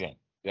breathing?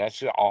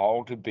 That's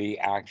all to be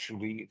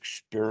actually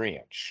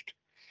experienced.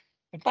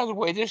 And by the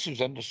way, this is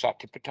in the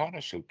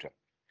Satipatthana Sutta.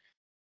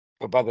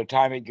 But by the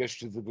time it gets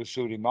to the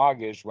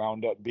Visuddhimagga, it's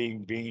wound up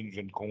being beans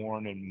and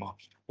corn and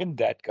and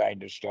that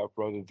kind of stuff,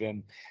 rather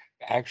than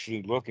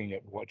actually looking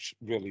at what's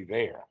really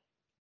there.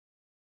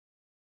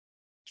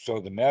 So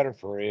the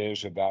metaphor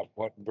is about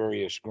what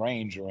various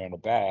grains are in a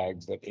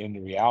bag, but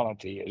in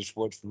reality is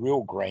what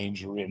real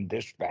grains are in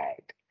this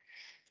bag,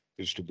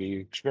 is to be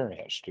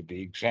experienced, to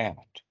be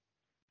examined,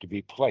 to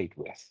be played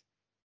with,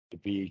 to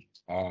be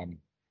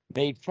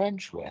made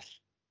friends with.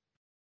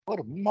 What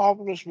a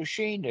marvelous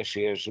machine this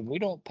is, and we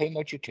don't pay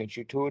much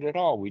attention to it at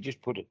all. We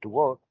just put it to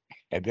work,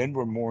 and then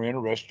we're more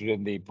interested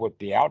in the what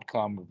the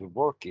outcome of the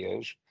work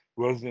is,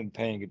 rather than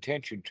paying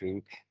attention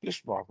to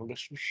this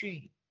marvelous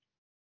machine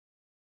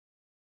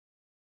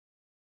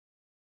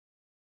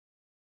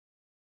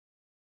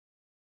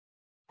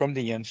from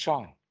the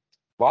inside.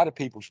 A lot of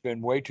people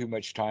spend way too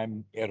much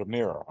time at a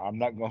mirror. I'm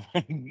not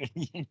going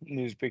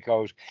is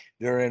because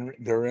they're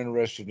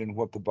interested in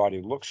what the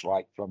body looks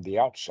like from the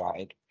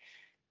outside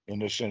in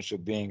the sense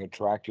of being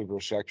attractive or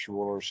sexual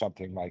or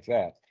something like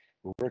that.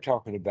 But we're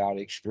talking about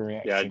yeah,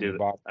 experiencing the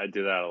body. I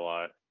do that a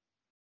lot.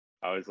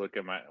 I always look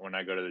at my when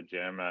I go to the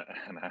gym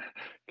and I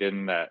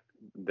getting that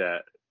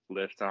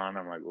lift on.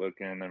 I'm like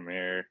looking in the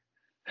mirror.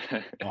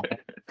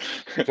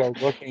 Uh-huh. So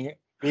looking at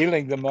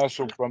feeling the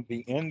muscle from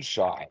the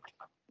inside.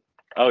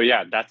 Oh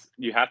yeah, that's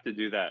you have to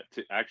do that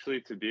to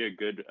actually to be a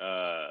good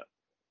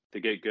to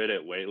get good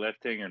at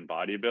weightlifting and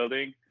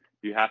bodybuilding.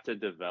 You have to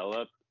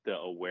develop the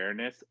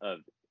awareness of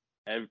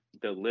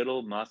the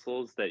little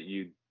muscles that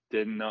you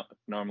didn't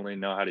normally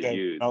know how to That,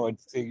 use. no,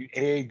 it's Yeah,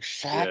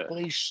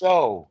 exactly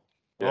so.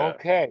 yeah,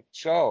 Okay,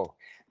 so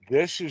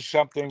this is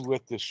something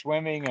with the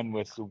swimming and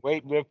with the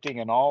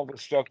weightlifting and all the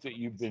stuff that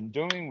you've been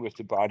doing with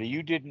the body.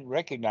 You didn't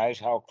recognize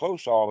how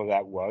close all of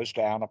that was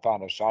to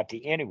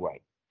Anapanasati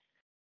anyway.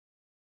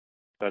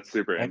 that's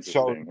super And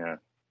so interesting.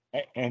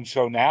 Yeah, and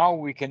so now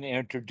we can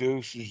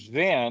introduce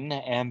Zen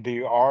and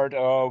the art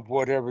of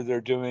whatever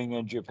they're doing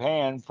in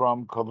Japan,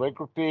 from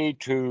calligraphy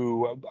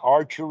to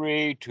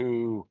archery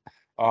to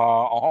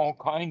all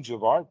kinds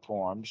of art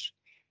forms,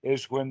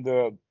 is when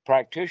the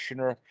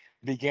practitioner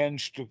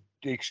begins to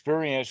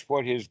experience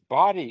what his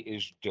body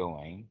is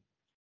doing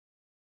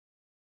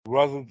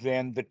rather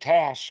than the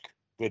task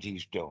that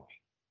he's doing.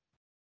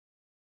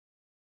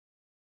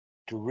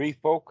 To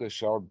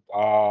refocus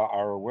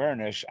our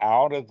awareness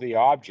out of the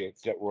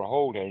object that we're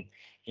holding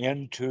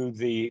into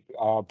the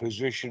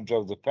positions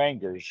of the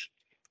fingers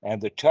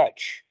and the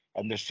touch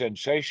and the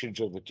sensations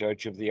of the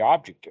touch of the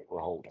object that we're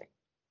holding.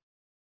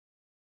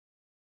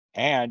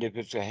 And if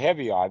it's a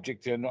heavy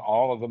object, then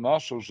all of the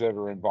muscles that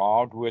are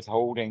involved with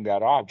holding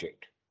that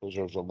object, because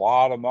there's a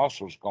lot of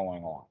muscles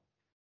going on.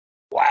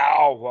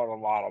 Wow, what a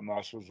lot of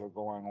muscles are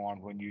going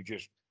on when you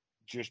just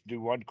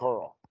do one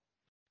curl.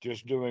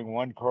 Just doing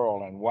one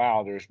curl, and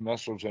wow, there's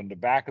muscles in the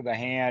back of the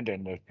hand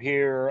and up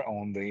here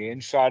on the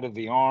inside of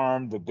the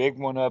arm, the big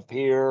one up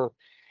here,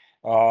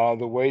 the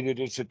way that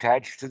it's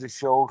attached to the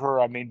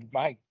shoulder. I mean,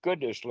 my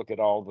goodness, look at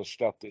all the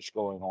stuff that's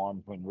going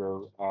on when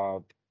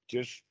we're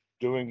just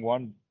doing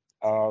one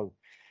curl.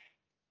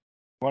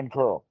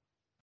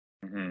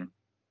 Mm-hmm.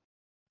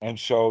 And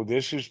so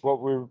this is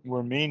what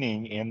we're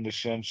meaning in the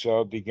sense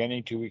of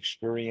beginning to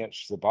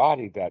experience the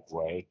body that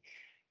way,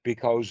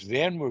 because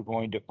then we're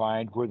going to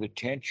find where the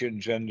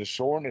tensions and the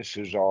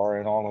sorenesses are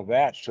and all of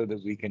that, so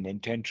that we can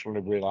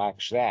intentionally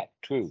relax that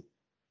too.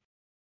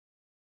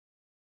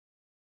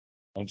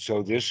 And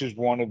so this is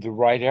one of the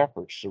right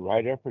efforts. The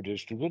right effort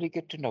is to really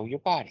get to know your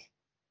body,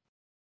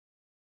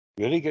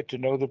 really get to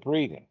know the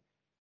breathing.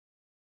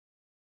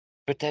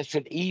 But that's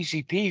an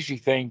easy peasy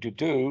thing to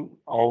do.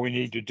 All we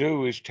need to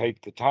do is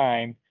take the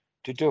time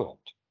to do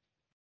it.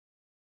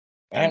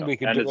 And we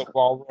can do it's it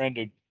while we're in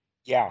the,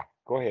 yeah,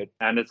 go ahead.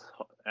 and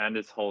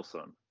it's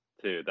wholesome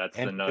too. That's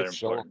And another it's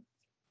so, important.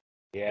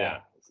 yeah, Yeah.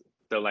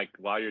 So like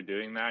while you're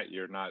doing that,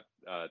 you're not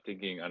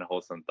thinking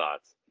unwholesome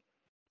thoughts.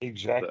 So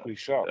exactly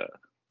so. yeah.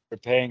 We're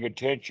paying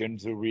attention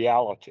to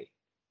reality.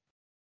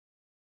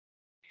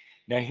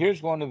 Now,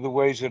 here's one of the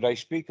ways that I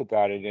speak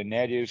about it, and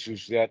that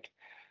is that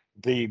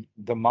the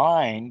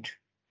mind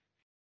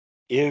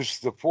is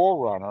the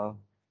forerunner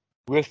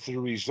with the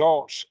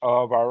results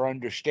of our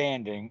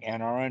understanding,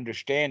 and our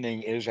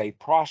understanding is a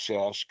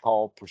process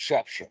called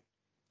perception.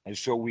 And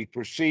so we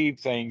perceive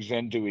things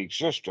into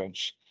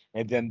existence,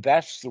 and then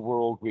that's the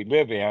world we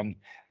live in,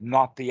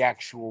 not the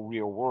actual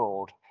real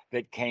world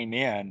that came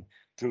in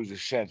through the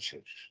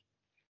senses.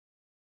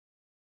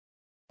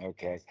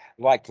 Okay,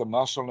 like the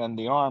muscle in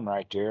the arm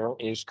right there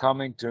is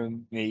coming to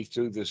me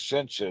through the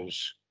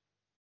senses,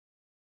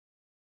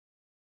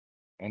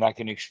 and I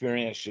can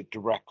experience it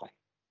directly,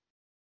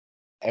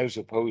 as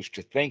opposed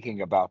to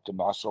thinking about the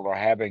muscle or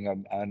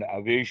having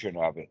a vision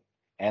of it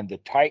and the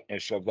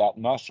tightness of that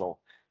muscle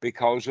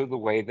because of the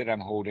way that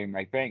I'm holding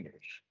my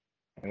fingers.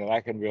 And then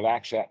I can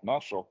relax that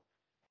muscle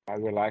by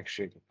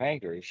relaxing the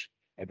fingers,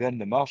 and then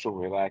the muscle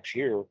relax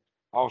here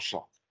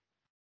also.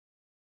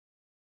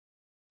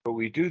 But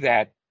we do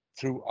that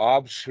through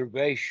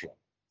observation,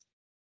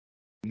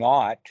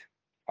 not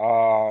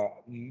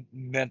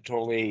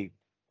mentally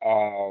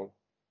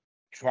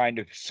trying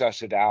to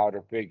suss it out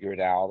or figure it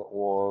out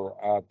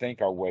or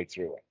think our way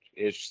through it.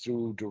 It's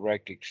through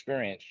direct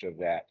experience of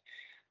that,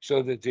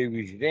 so that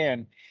we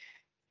then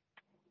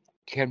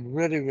can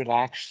really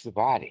relax the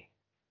body.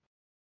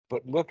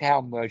 But look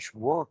how much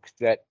work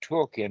that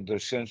took in the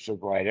sense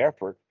of right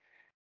effort,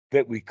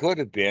 that we could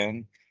have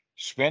been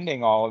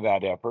spending all of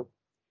that effort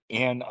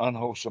in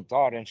unwholesome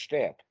thought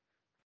instead.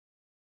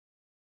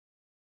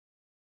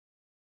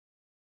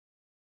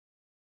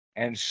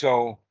 And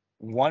so,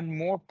 one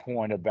more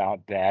point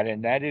about that,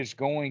 and that is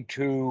going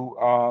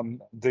to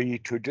the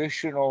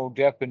traditional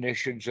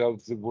definitions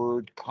of the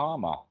word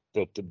karma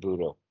that the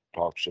Buddha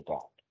talks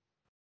about.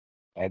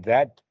 And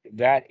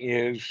that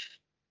is,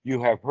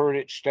 you have heard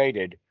it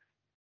stated,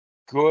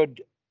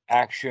 good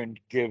action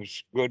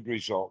gives good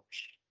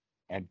results,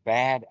 and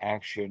bad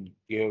action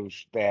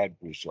gives bad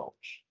results.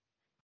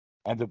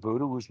 And the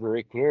Buddha was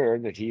very clear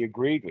that he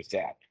agreed with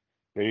that.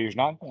 That he's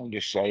not going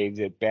to say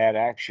that bad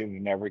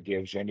action never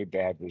gives any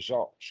bad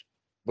results.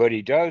 But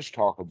he does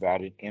talk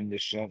about it in the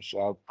sense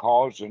of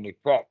cause and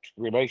effect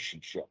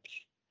relationships.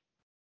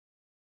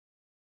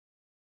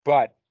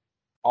 But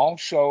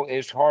also,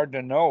 it's hard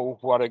to know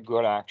what a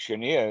good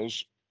action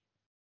is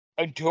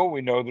until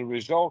we know the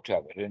result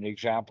of it. An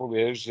example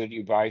is that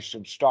you buy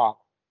some stock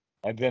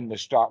and then the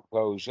stock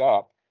goes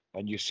up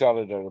and you sell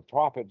it at a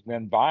profit,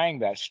 then buying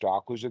that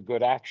stock was a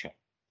good action.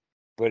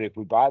 But if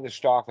we buy the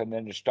stock and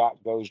then the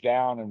stock goes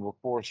down and we're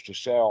forced to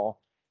sell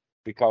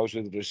because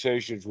of the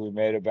decisions we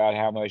made about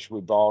how much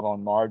we bought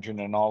on margin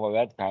and all of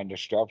that kind of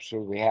stuff, so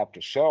we have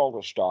to sell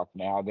the stock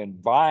now, then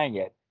buying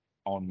it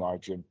on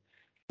margin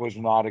was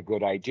not a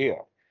good idea.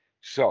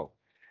 So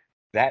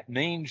that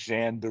means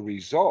then the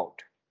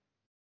result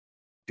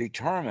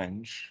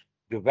determines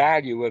the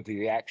value of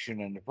the action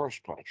in the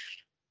first place.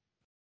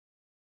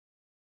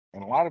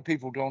 And a lot of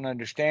people don't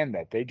understand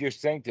that. They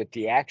just think that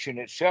the action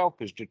itself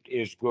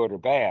is good or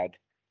bad.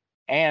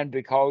 And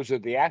because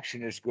of the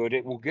action is good,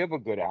 it will give a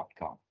good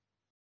outcome.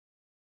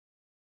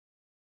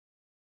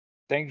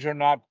 Things are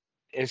not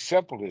as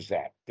simple as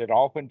that, that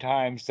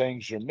oftentimes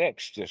things are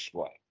mixed this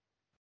way.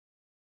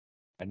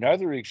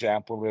 Another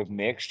example of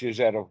mixed is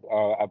at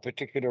a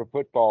particular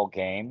football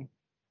game,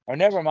 or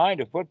never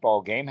mind a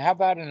football game, how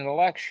about an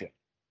election?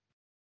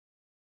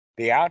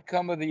 The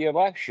outcome of the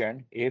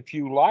election, if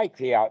you like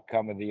the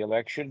outcome of the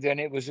election, then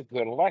it was a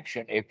good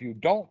election. If you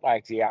don't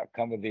like the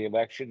outcome of the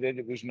election, then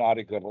it was not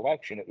a good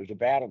election. It was a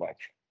bad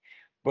election.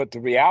 But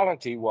the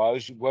reality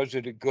was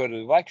it a good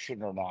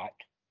election or not,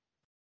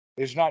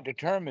 is not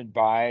determined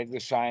by the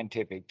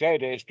scientific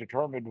data. It's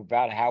determined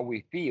about how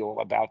we feel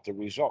about the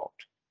result.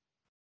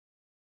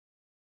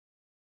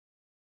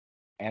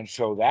 And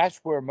so that's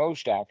where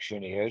most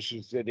action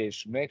is that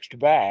it's mixed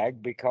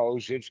bag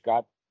because it's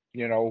got,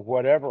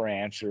 whatever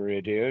answer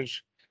it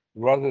is,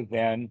 rather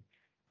than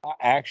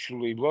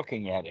actually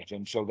looking at it.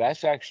 And so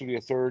that's actually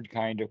a third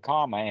kind of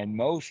karma, and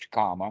most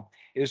karma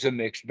is a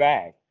mixed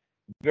bag.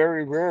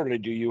 Very rarely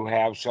do you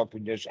have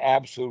something that's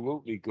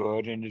absolutely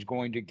good and is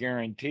going to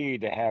guarantee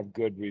to have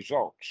good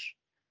results.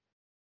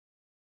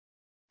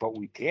 But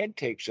we can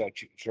take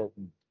such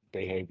certain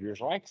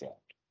behaviors like that.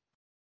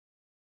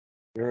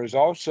 There is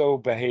also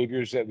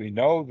behaviors that we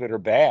know that are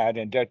bad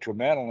and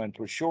detrimental, and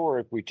for sure,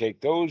 if we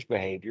take those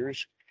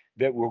behaviors,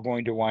 that we're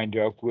going to wind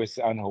up with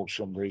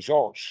unwholesome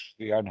results,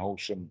 the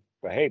unwholesome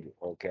behavior.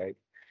 Okay,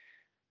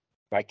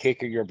 by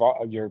kicking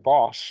your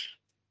boss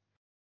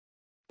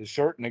is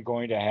certainly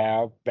going to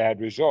have bad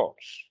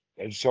results.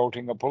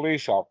 Insulting a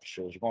police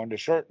officer is going to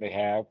certainly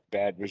have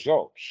bad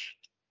results,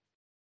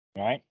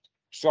 right?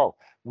 So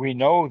we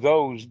know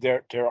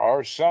there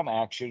are some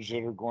actions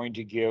that are going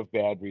to give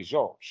bad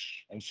results.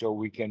 And so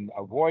we can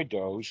avoid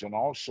those and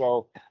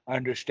also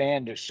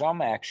understand that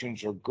some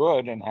actions are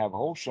good and have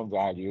wholesome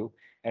value.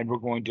 And we're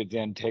going to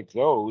then take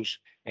those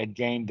and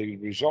gain the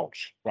results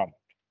from it.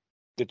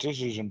 That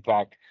this is, in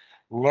fact,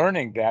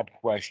 learning that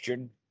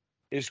question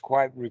is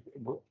quite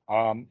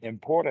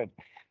important.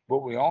 But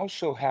we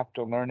also have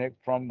to learn it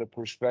from the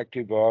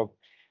perspective of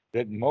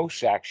that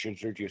most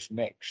actions are just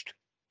mixed,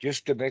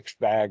 just a mixed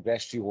bag.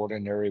 That's the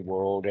ordinary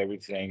world.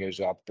 Everything is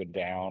up and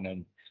down,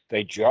 and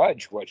they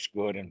judge what's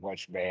good and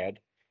what's bad,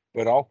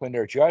 but often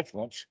their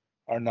judgments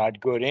are not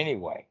good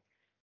anyway.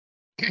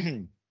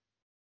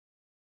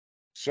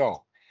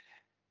 So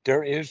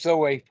there is,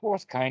 though, a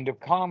fourth kind of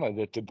karma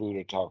that the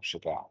Buddha talks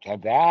about,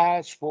 and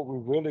that's what we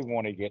really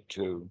want to get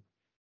to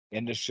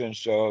in the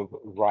sense of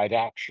right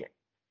action,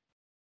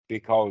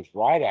 because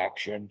right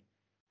action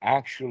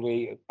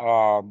actually,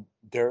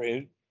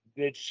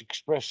 it's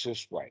expressed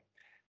this way.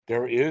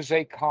 There is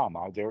a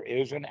karma, there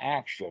is an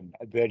action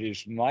that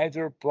is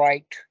neither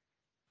bright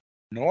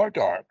nor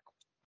dark,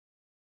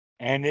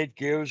 and it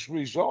gives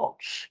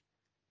results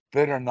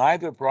that are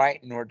neither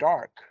bright nor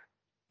dark,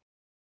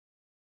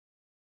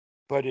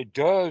 but it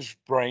does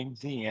bring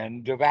the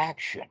end of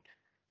action.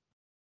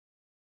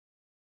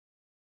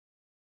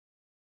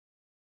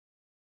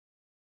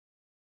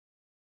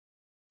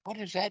 What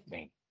does that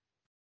mean?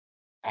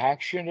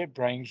 Action, it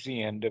brings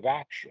the end of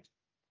action.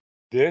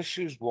 This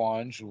is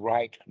one's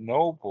right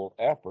noble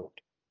effort,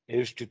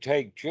 is to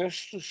take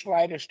just the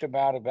slightest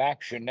amount of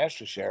action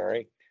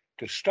necessary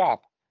to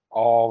stop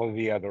all of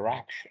the other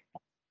action.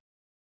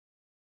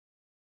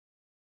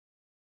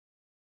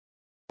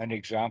 An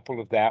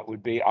example of that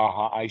would be,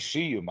 aha, I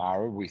see you,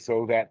 Myra. We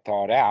throw that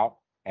thought out,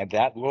 and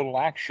that little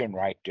action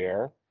right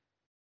there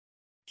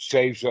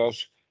saves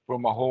us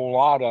from a whole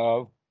lot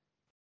of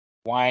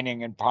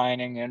whining and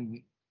pining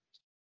and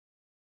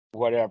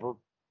whatever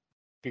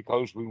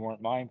because we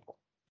weren't mindful.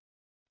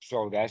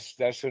 So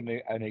that's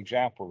an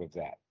example of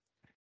that.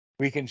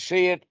 We can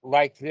see it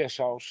like this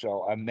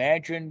also.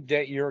 Imagine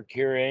that you're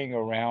carrying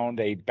around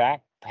a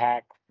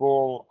backpack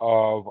full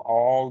of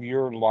all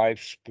your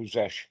life's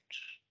possessions,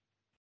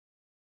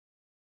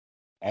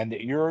 and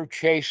that you're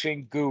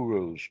chasing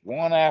gurus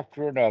one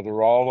after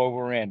another all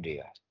over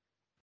India.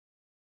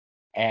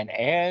 And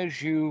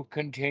as you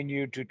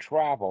continue to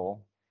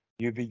travel,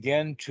 you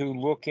begin to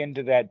look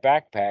into that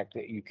backpack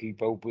that you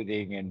keep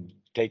opening and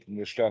taking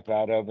the stuff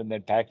out of, and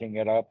then packing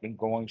it up and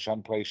going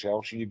someplace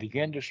else. And you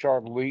begin to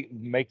start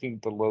making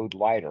the load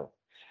lighter.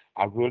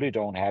 I really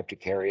don't have to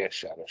carry a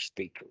set of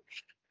speakers,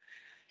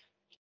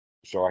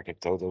 so I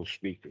could throw those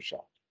speakers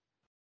out.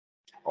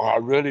 Or I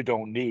really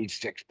don't need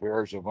 6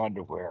 pairs of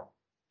underwear.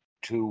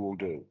 2 will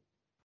do.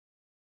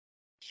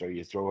 So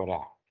you throw it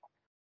out.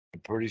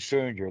 And pretty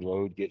soon your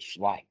load gets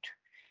light,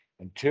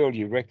 until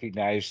you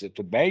recognize that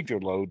the major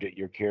load that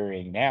you're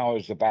carrying now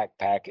is the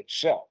backpack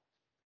itself.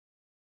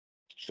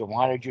 So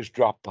why not just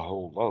drop the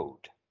whole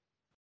load?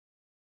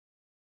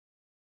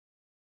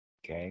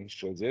 Okay,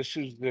 so this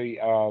is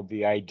the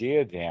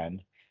idea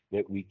then,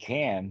 that we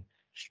can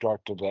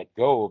start to let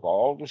go of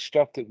all the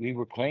stuff that we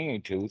were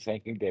clinging to,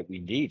 thinking that we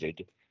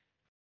needed.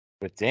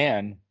 But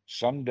then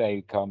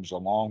someday comes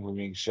along when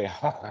we can say,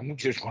 I'm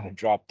just going to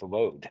drop the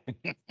load.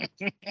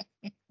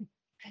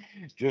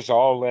 Just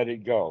all let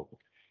it go.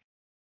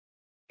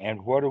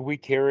 And what do we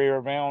carry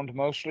around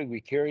mostly?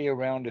 We carry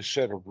around a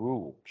set of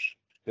rules,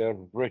 a set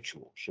of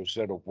rituals, a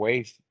set of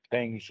ways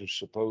things are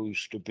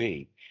supposed to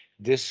be.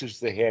 This is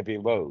the heavy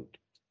load,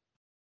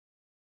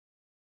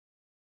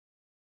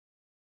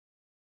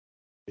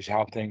 is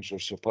how things are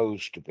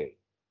supposed to be.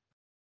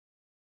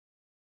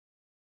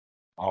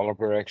 All of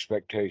our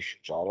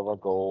expectations, all of our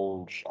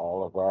goals,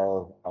 all of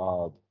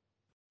our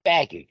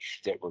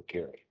baggage that we're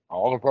carrying,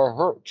 all of our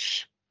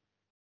hurts,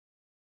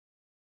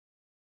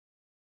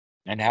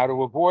 and how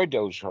to avoid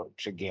those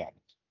hurts again.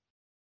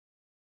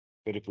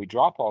 But if we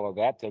drop all of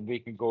that, then we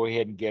can go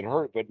ahead and get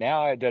hurt. But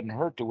now it doesn't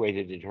hurt the way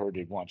that it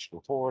hurted once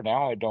before.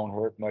 Now it don't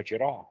hurt much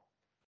at all.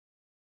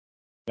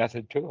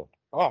 Nothing to it.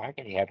 Oh, I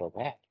can handle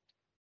that.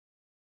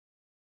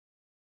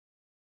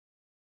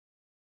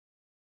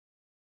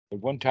 At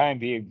one time,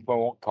 being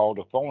called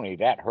a phony,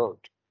 that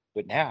hurt.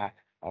 But now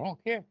I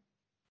don't care.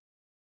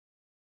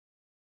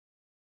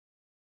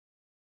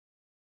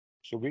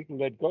 So we can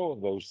let go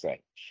of those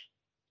things.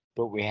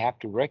 But we have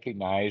to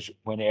recognize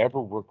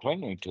whenever we're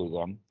clinging to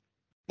them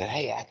that,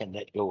 hey, I can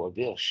let go of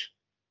this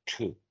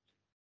too.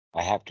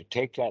 I have to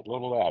take that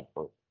little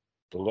effort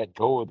to let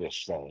go of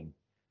this thing.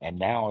 And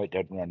now it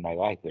doesn't run my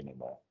life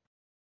anymore.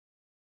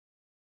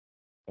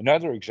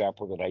 Another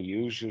example that I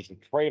use is a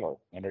trailer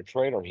and a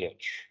trailer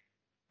hitch.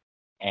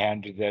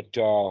 And that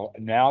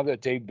now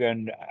that they've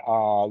been,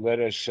 let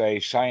us say,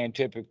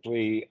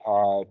 scientifically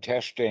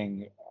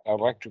testing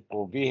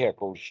electrical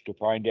vehicles to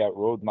find out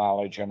road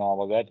mileage and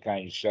all of that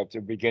kind of stuff,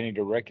 they're beginning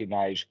to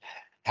recognize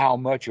how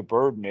much a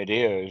burden it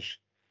is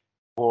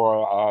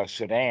for a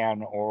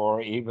sedan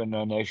or even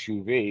an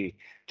SUV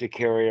to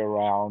carry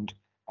around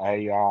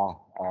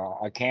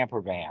a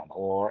camper van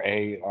or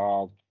a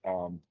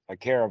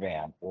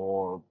caravan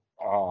or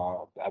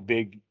a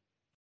big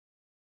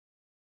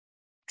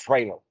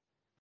trailer,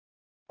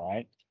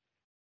 right?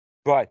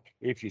 But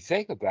if you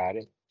think about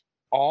it,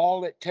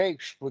 all it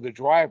takes for the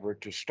driver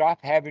to stop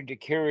having to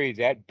carry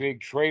that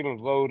big trailer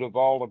load of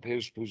all of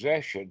his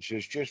possessions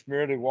is just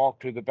merely walk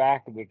to the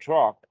back of the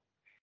truck,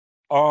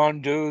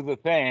 undo the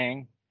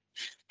thing,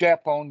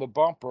 step on the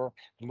bumper,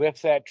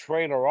 lift that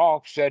trailer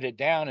off, set it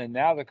down, and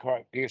now the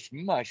car gets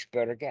much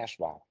better gas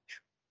mileage.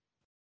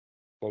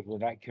 But we're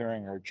not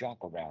carrying our junk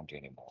around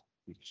anymore.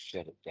 We can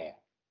set it down.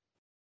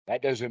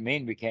 That doesn't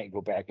mean we can't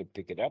go back and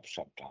pick it up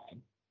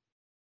sometime.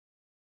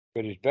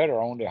 But it's better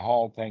only to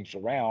haul things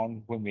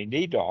around when we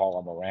need to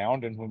haul them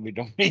around, and when we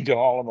don't need to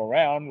haul them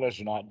around,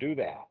 let's not do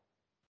that.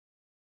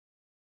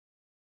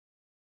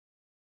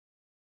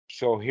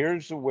 So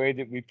here's the way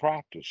that we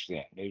practice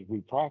then, is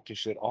we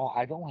practice it, oh,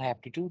 I don't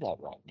have to do that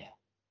right now.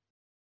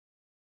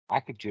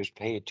 I could just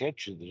pay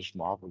attention to this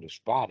marvelous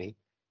body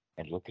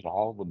and look at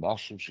all the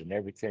muscles and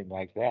everything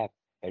like that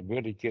and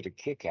really get a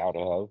kick out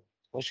of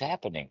what's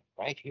happening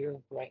right here,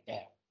 right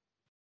now.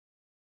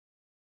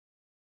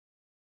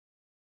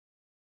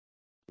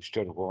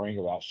 Instead of worrying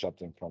about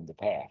something from the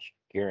past,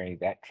 carrying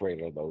that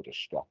trailer load of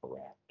stuff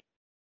around.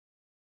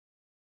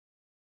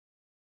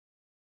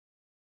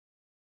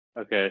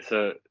 Okay,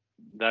 so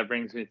that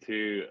brings me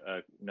to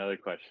another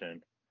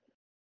question.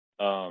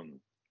 Um,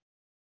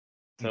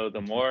 so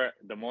the more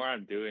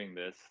I'm doing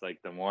this, like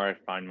the more I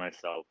find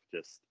myself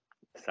just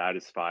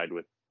satisfied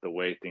with the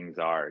way things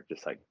are,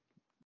 just like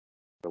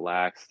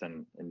relaxed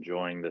and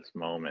enjoying this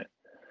moment.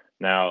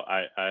 Now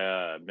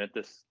I met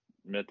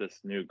this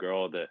new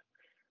girl that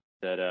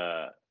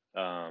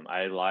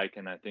I like,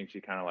 and I think she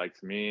kind of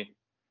likes me.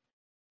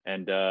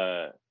 And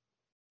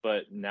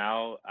but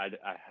now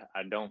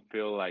I don't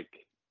feel like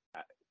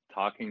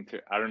talking to.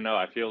 I don't know.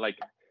 I feel like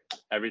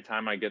every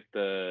time I get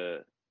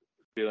the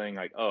feeling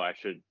like, oh, I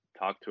should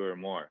talk to her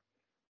more,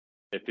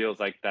 it feels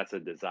like that's a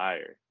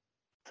desire.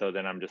 So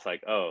then I'm just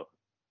like, oh,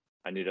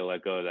 I need to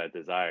let go of that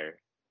desire.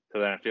 So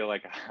then I feel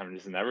like I'm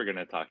just never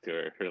gonna talk to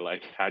her. Or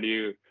like, how do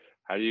you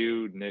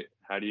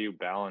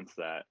balance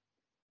that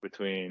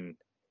between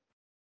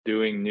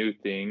doing new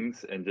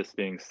things and just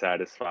being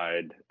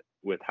satisfied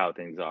with how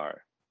things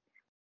are?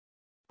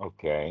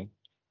 Okay.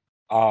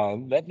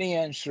 Let me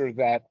answer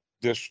that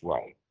this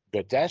way,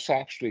 that that's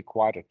actually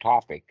quite a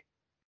topic,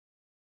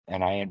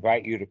 and I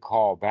invite you to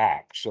call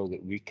back so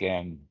that we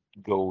can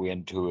go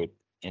into it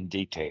in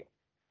detail.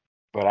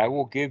 But I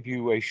will give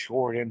you a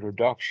short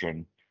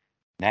introduction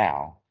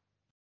now,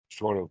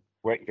 sort of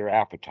whet your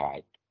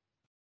appetite,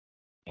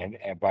 and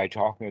by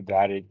talking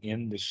about it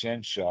in the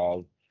sense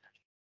of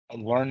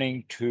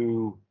learning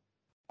to,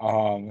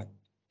 um,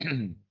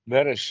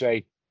 let us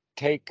say,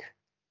 take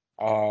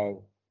uh,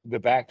 the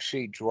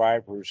backseat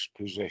driver's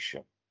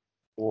position,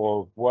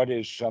 or what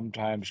is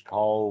sometimes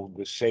called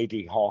the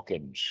Sadie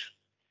Hawkins,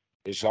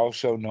 is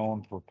also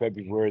known for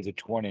February the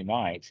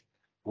 29th,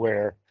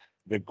 where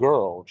the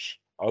girls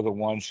are the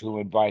ones who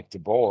invite the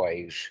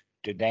boys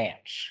to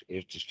dance.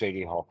 It's the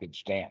Sadie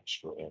Hawkins dance,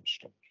 for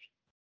instance.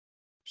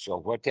 So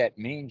what that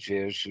means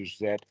is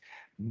that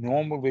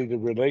normally the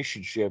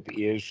relationship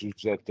is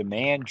that the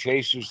man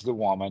chases the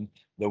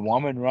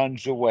woman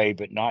runs away,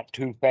 but not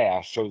too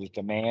fast so that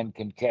the man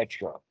can catch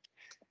her,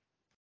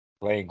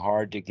 playing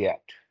hard to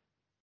get.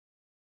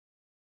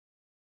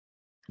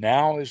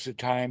 Now is the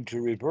time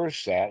to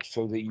reverse that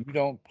so that you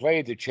don't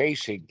play the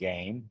chasing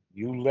game.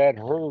 You let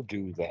her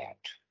do that.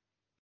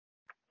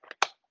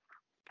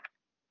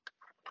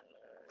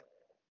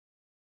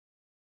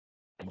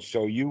 And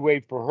so you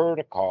wait for her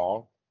to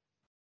call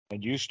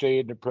and you stay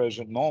in the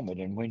present moment.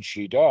 And when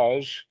she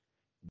does,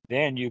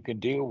 then you can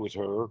deal with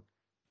her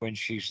when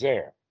she's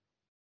there.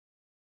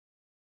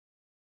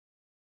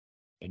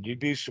 And you'd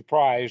be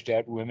surprised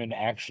that women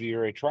actually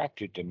are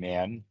attracted to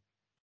men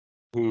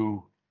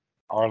who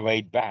are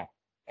laid back.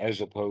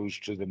 as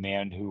opposed to the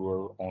men who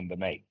are on the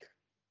make.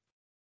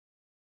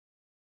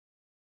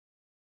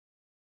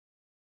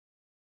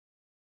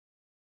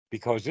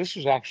 Because this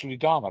is actually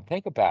Dharma.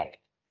 Think about it.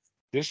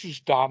 This is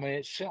Dharma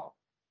itself.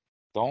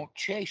 Don't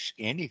chase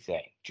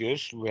anything.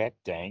 Just let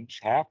things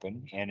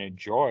happen and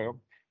enjoy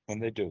them when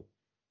they do.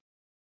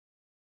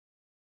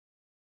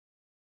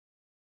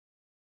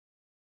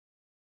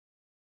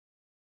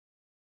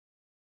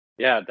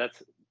 Yeah,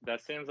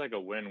 that seems like a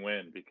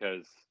win-win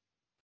because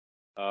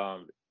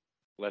um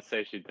let's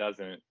say she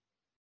doesn't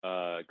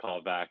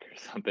call back or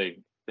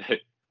something.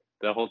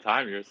 The whole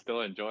time you're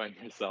still enjoying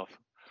yourself.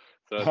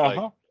 So it's like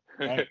Uh-huh.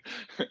 Right.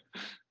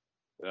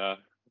 yeah,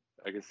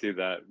 I can see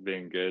that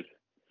being good.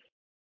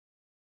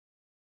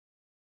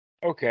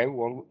 Okay,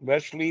 well,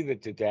 let's leave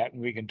it to that,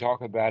 and we can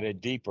talk about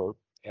it deeper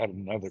at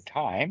another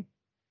time.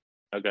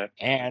 Okay.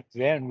 And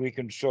then we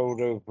can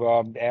sort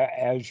of,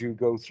 as you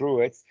go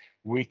through it,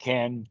 we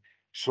can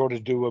sort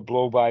of do a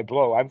blow by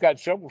blow. I've got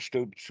several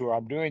students who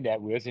I'm doing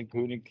that with,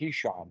 including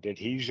Keyshawn, that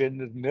he's in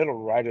the middle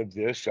right of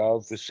this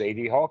of the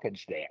Sadie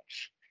Hawkins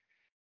dance.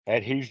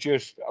 And he's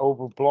just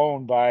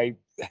overblown by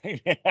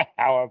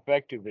how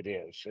effective it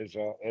is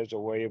as a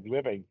way of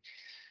living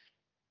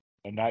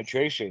and not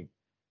chasing,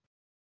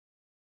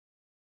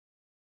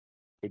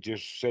 but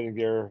just sitting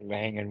there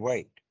laying in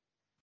wait.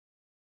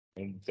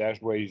 And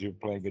that's ways of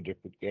playing a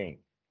different game,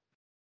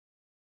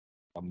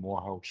 a more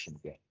wholesome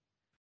game.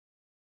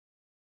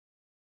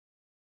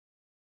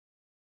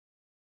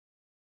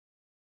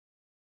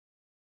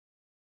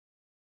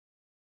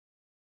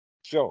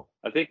 So,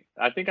 I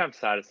think I'm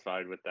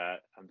satisfied with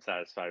that. I'm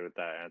satisfied with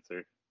that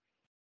answer.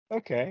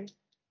 okay,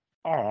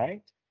 all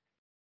right.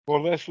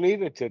 Well, let's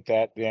leave it at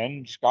that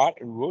then, Scott,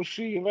 and we'll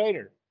see you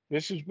later.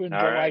 This has been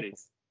Alrighty. delightful.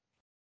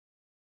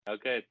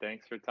 Okay,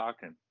 thanks for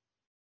talking.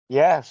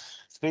 Yes,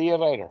 see you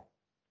later.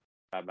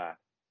 Bye bye.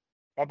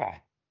 Bye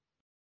bye.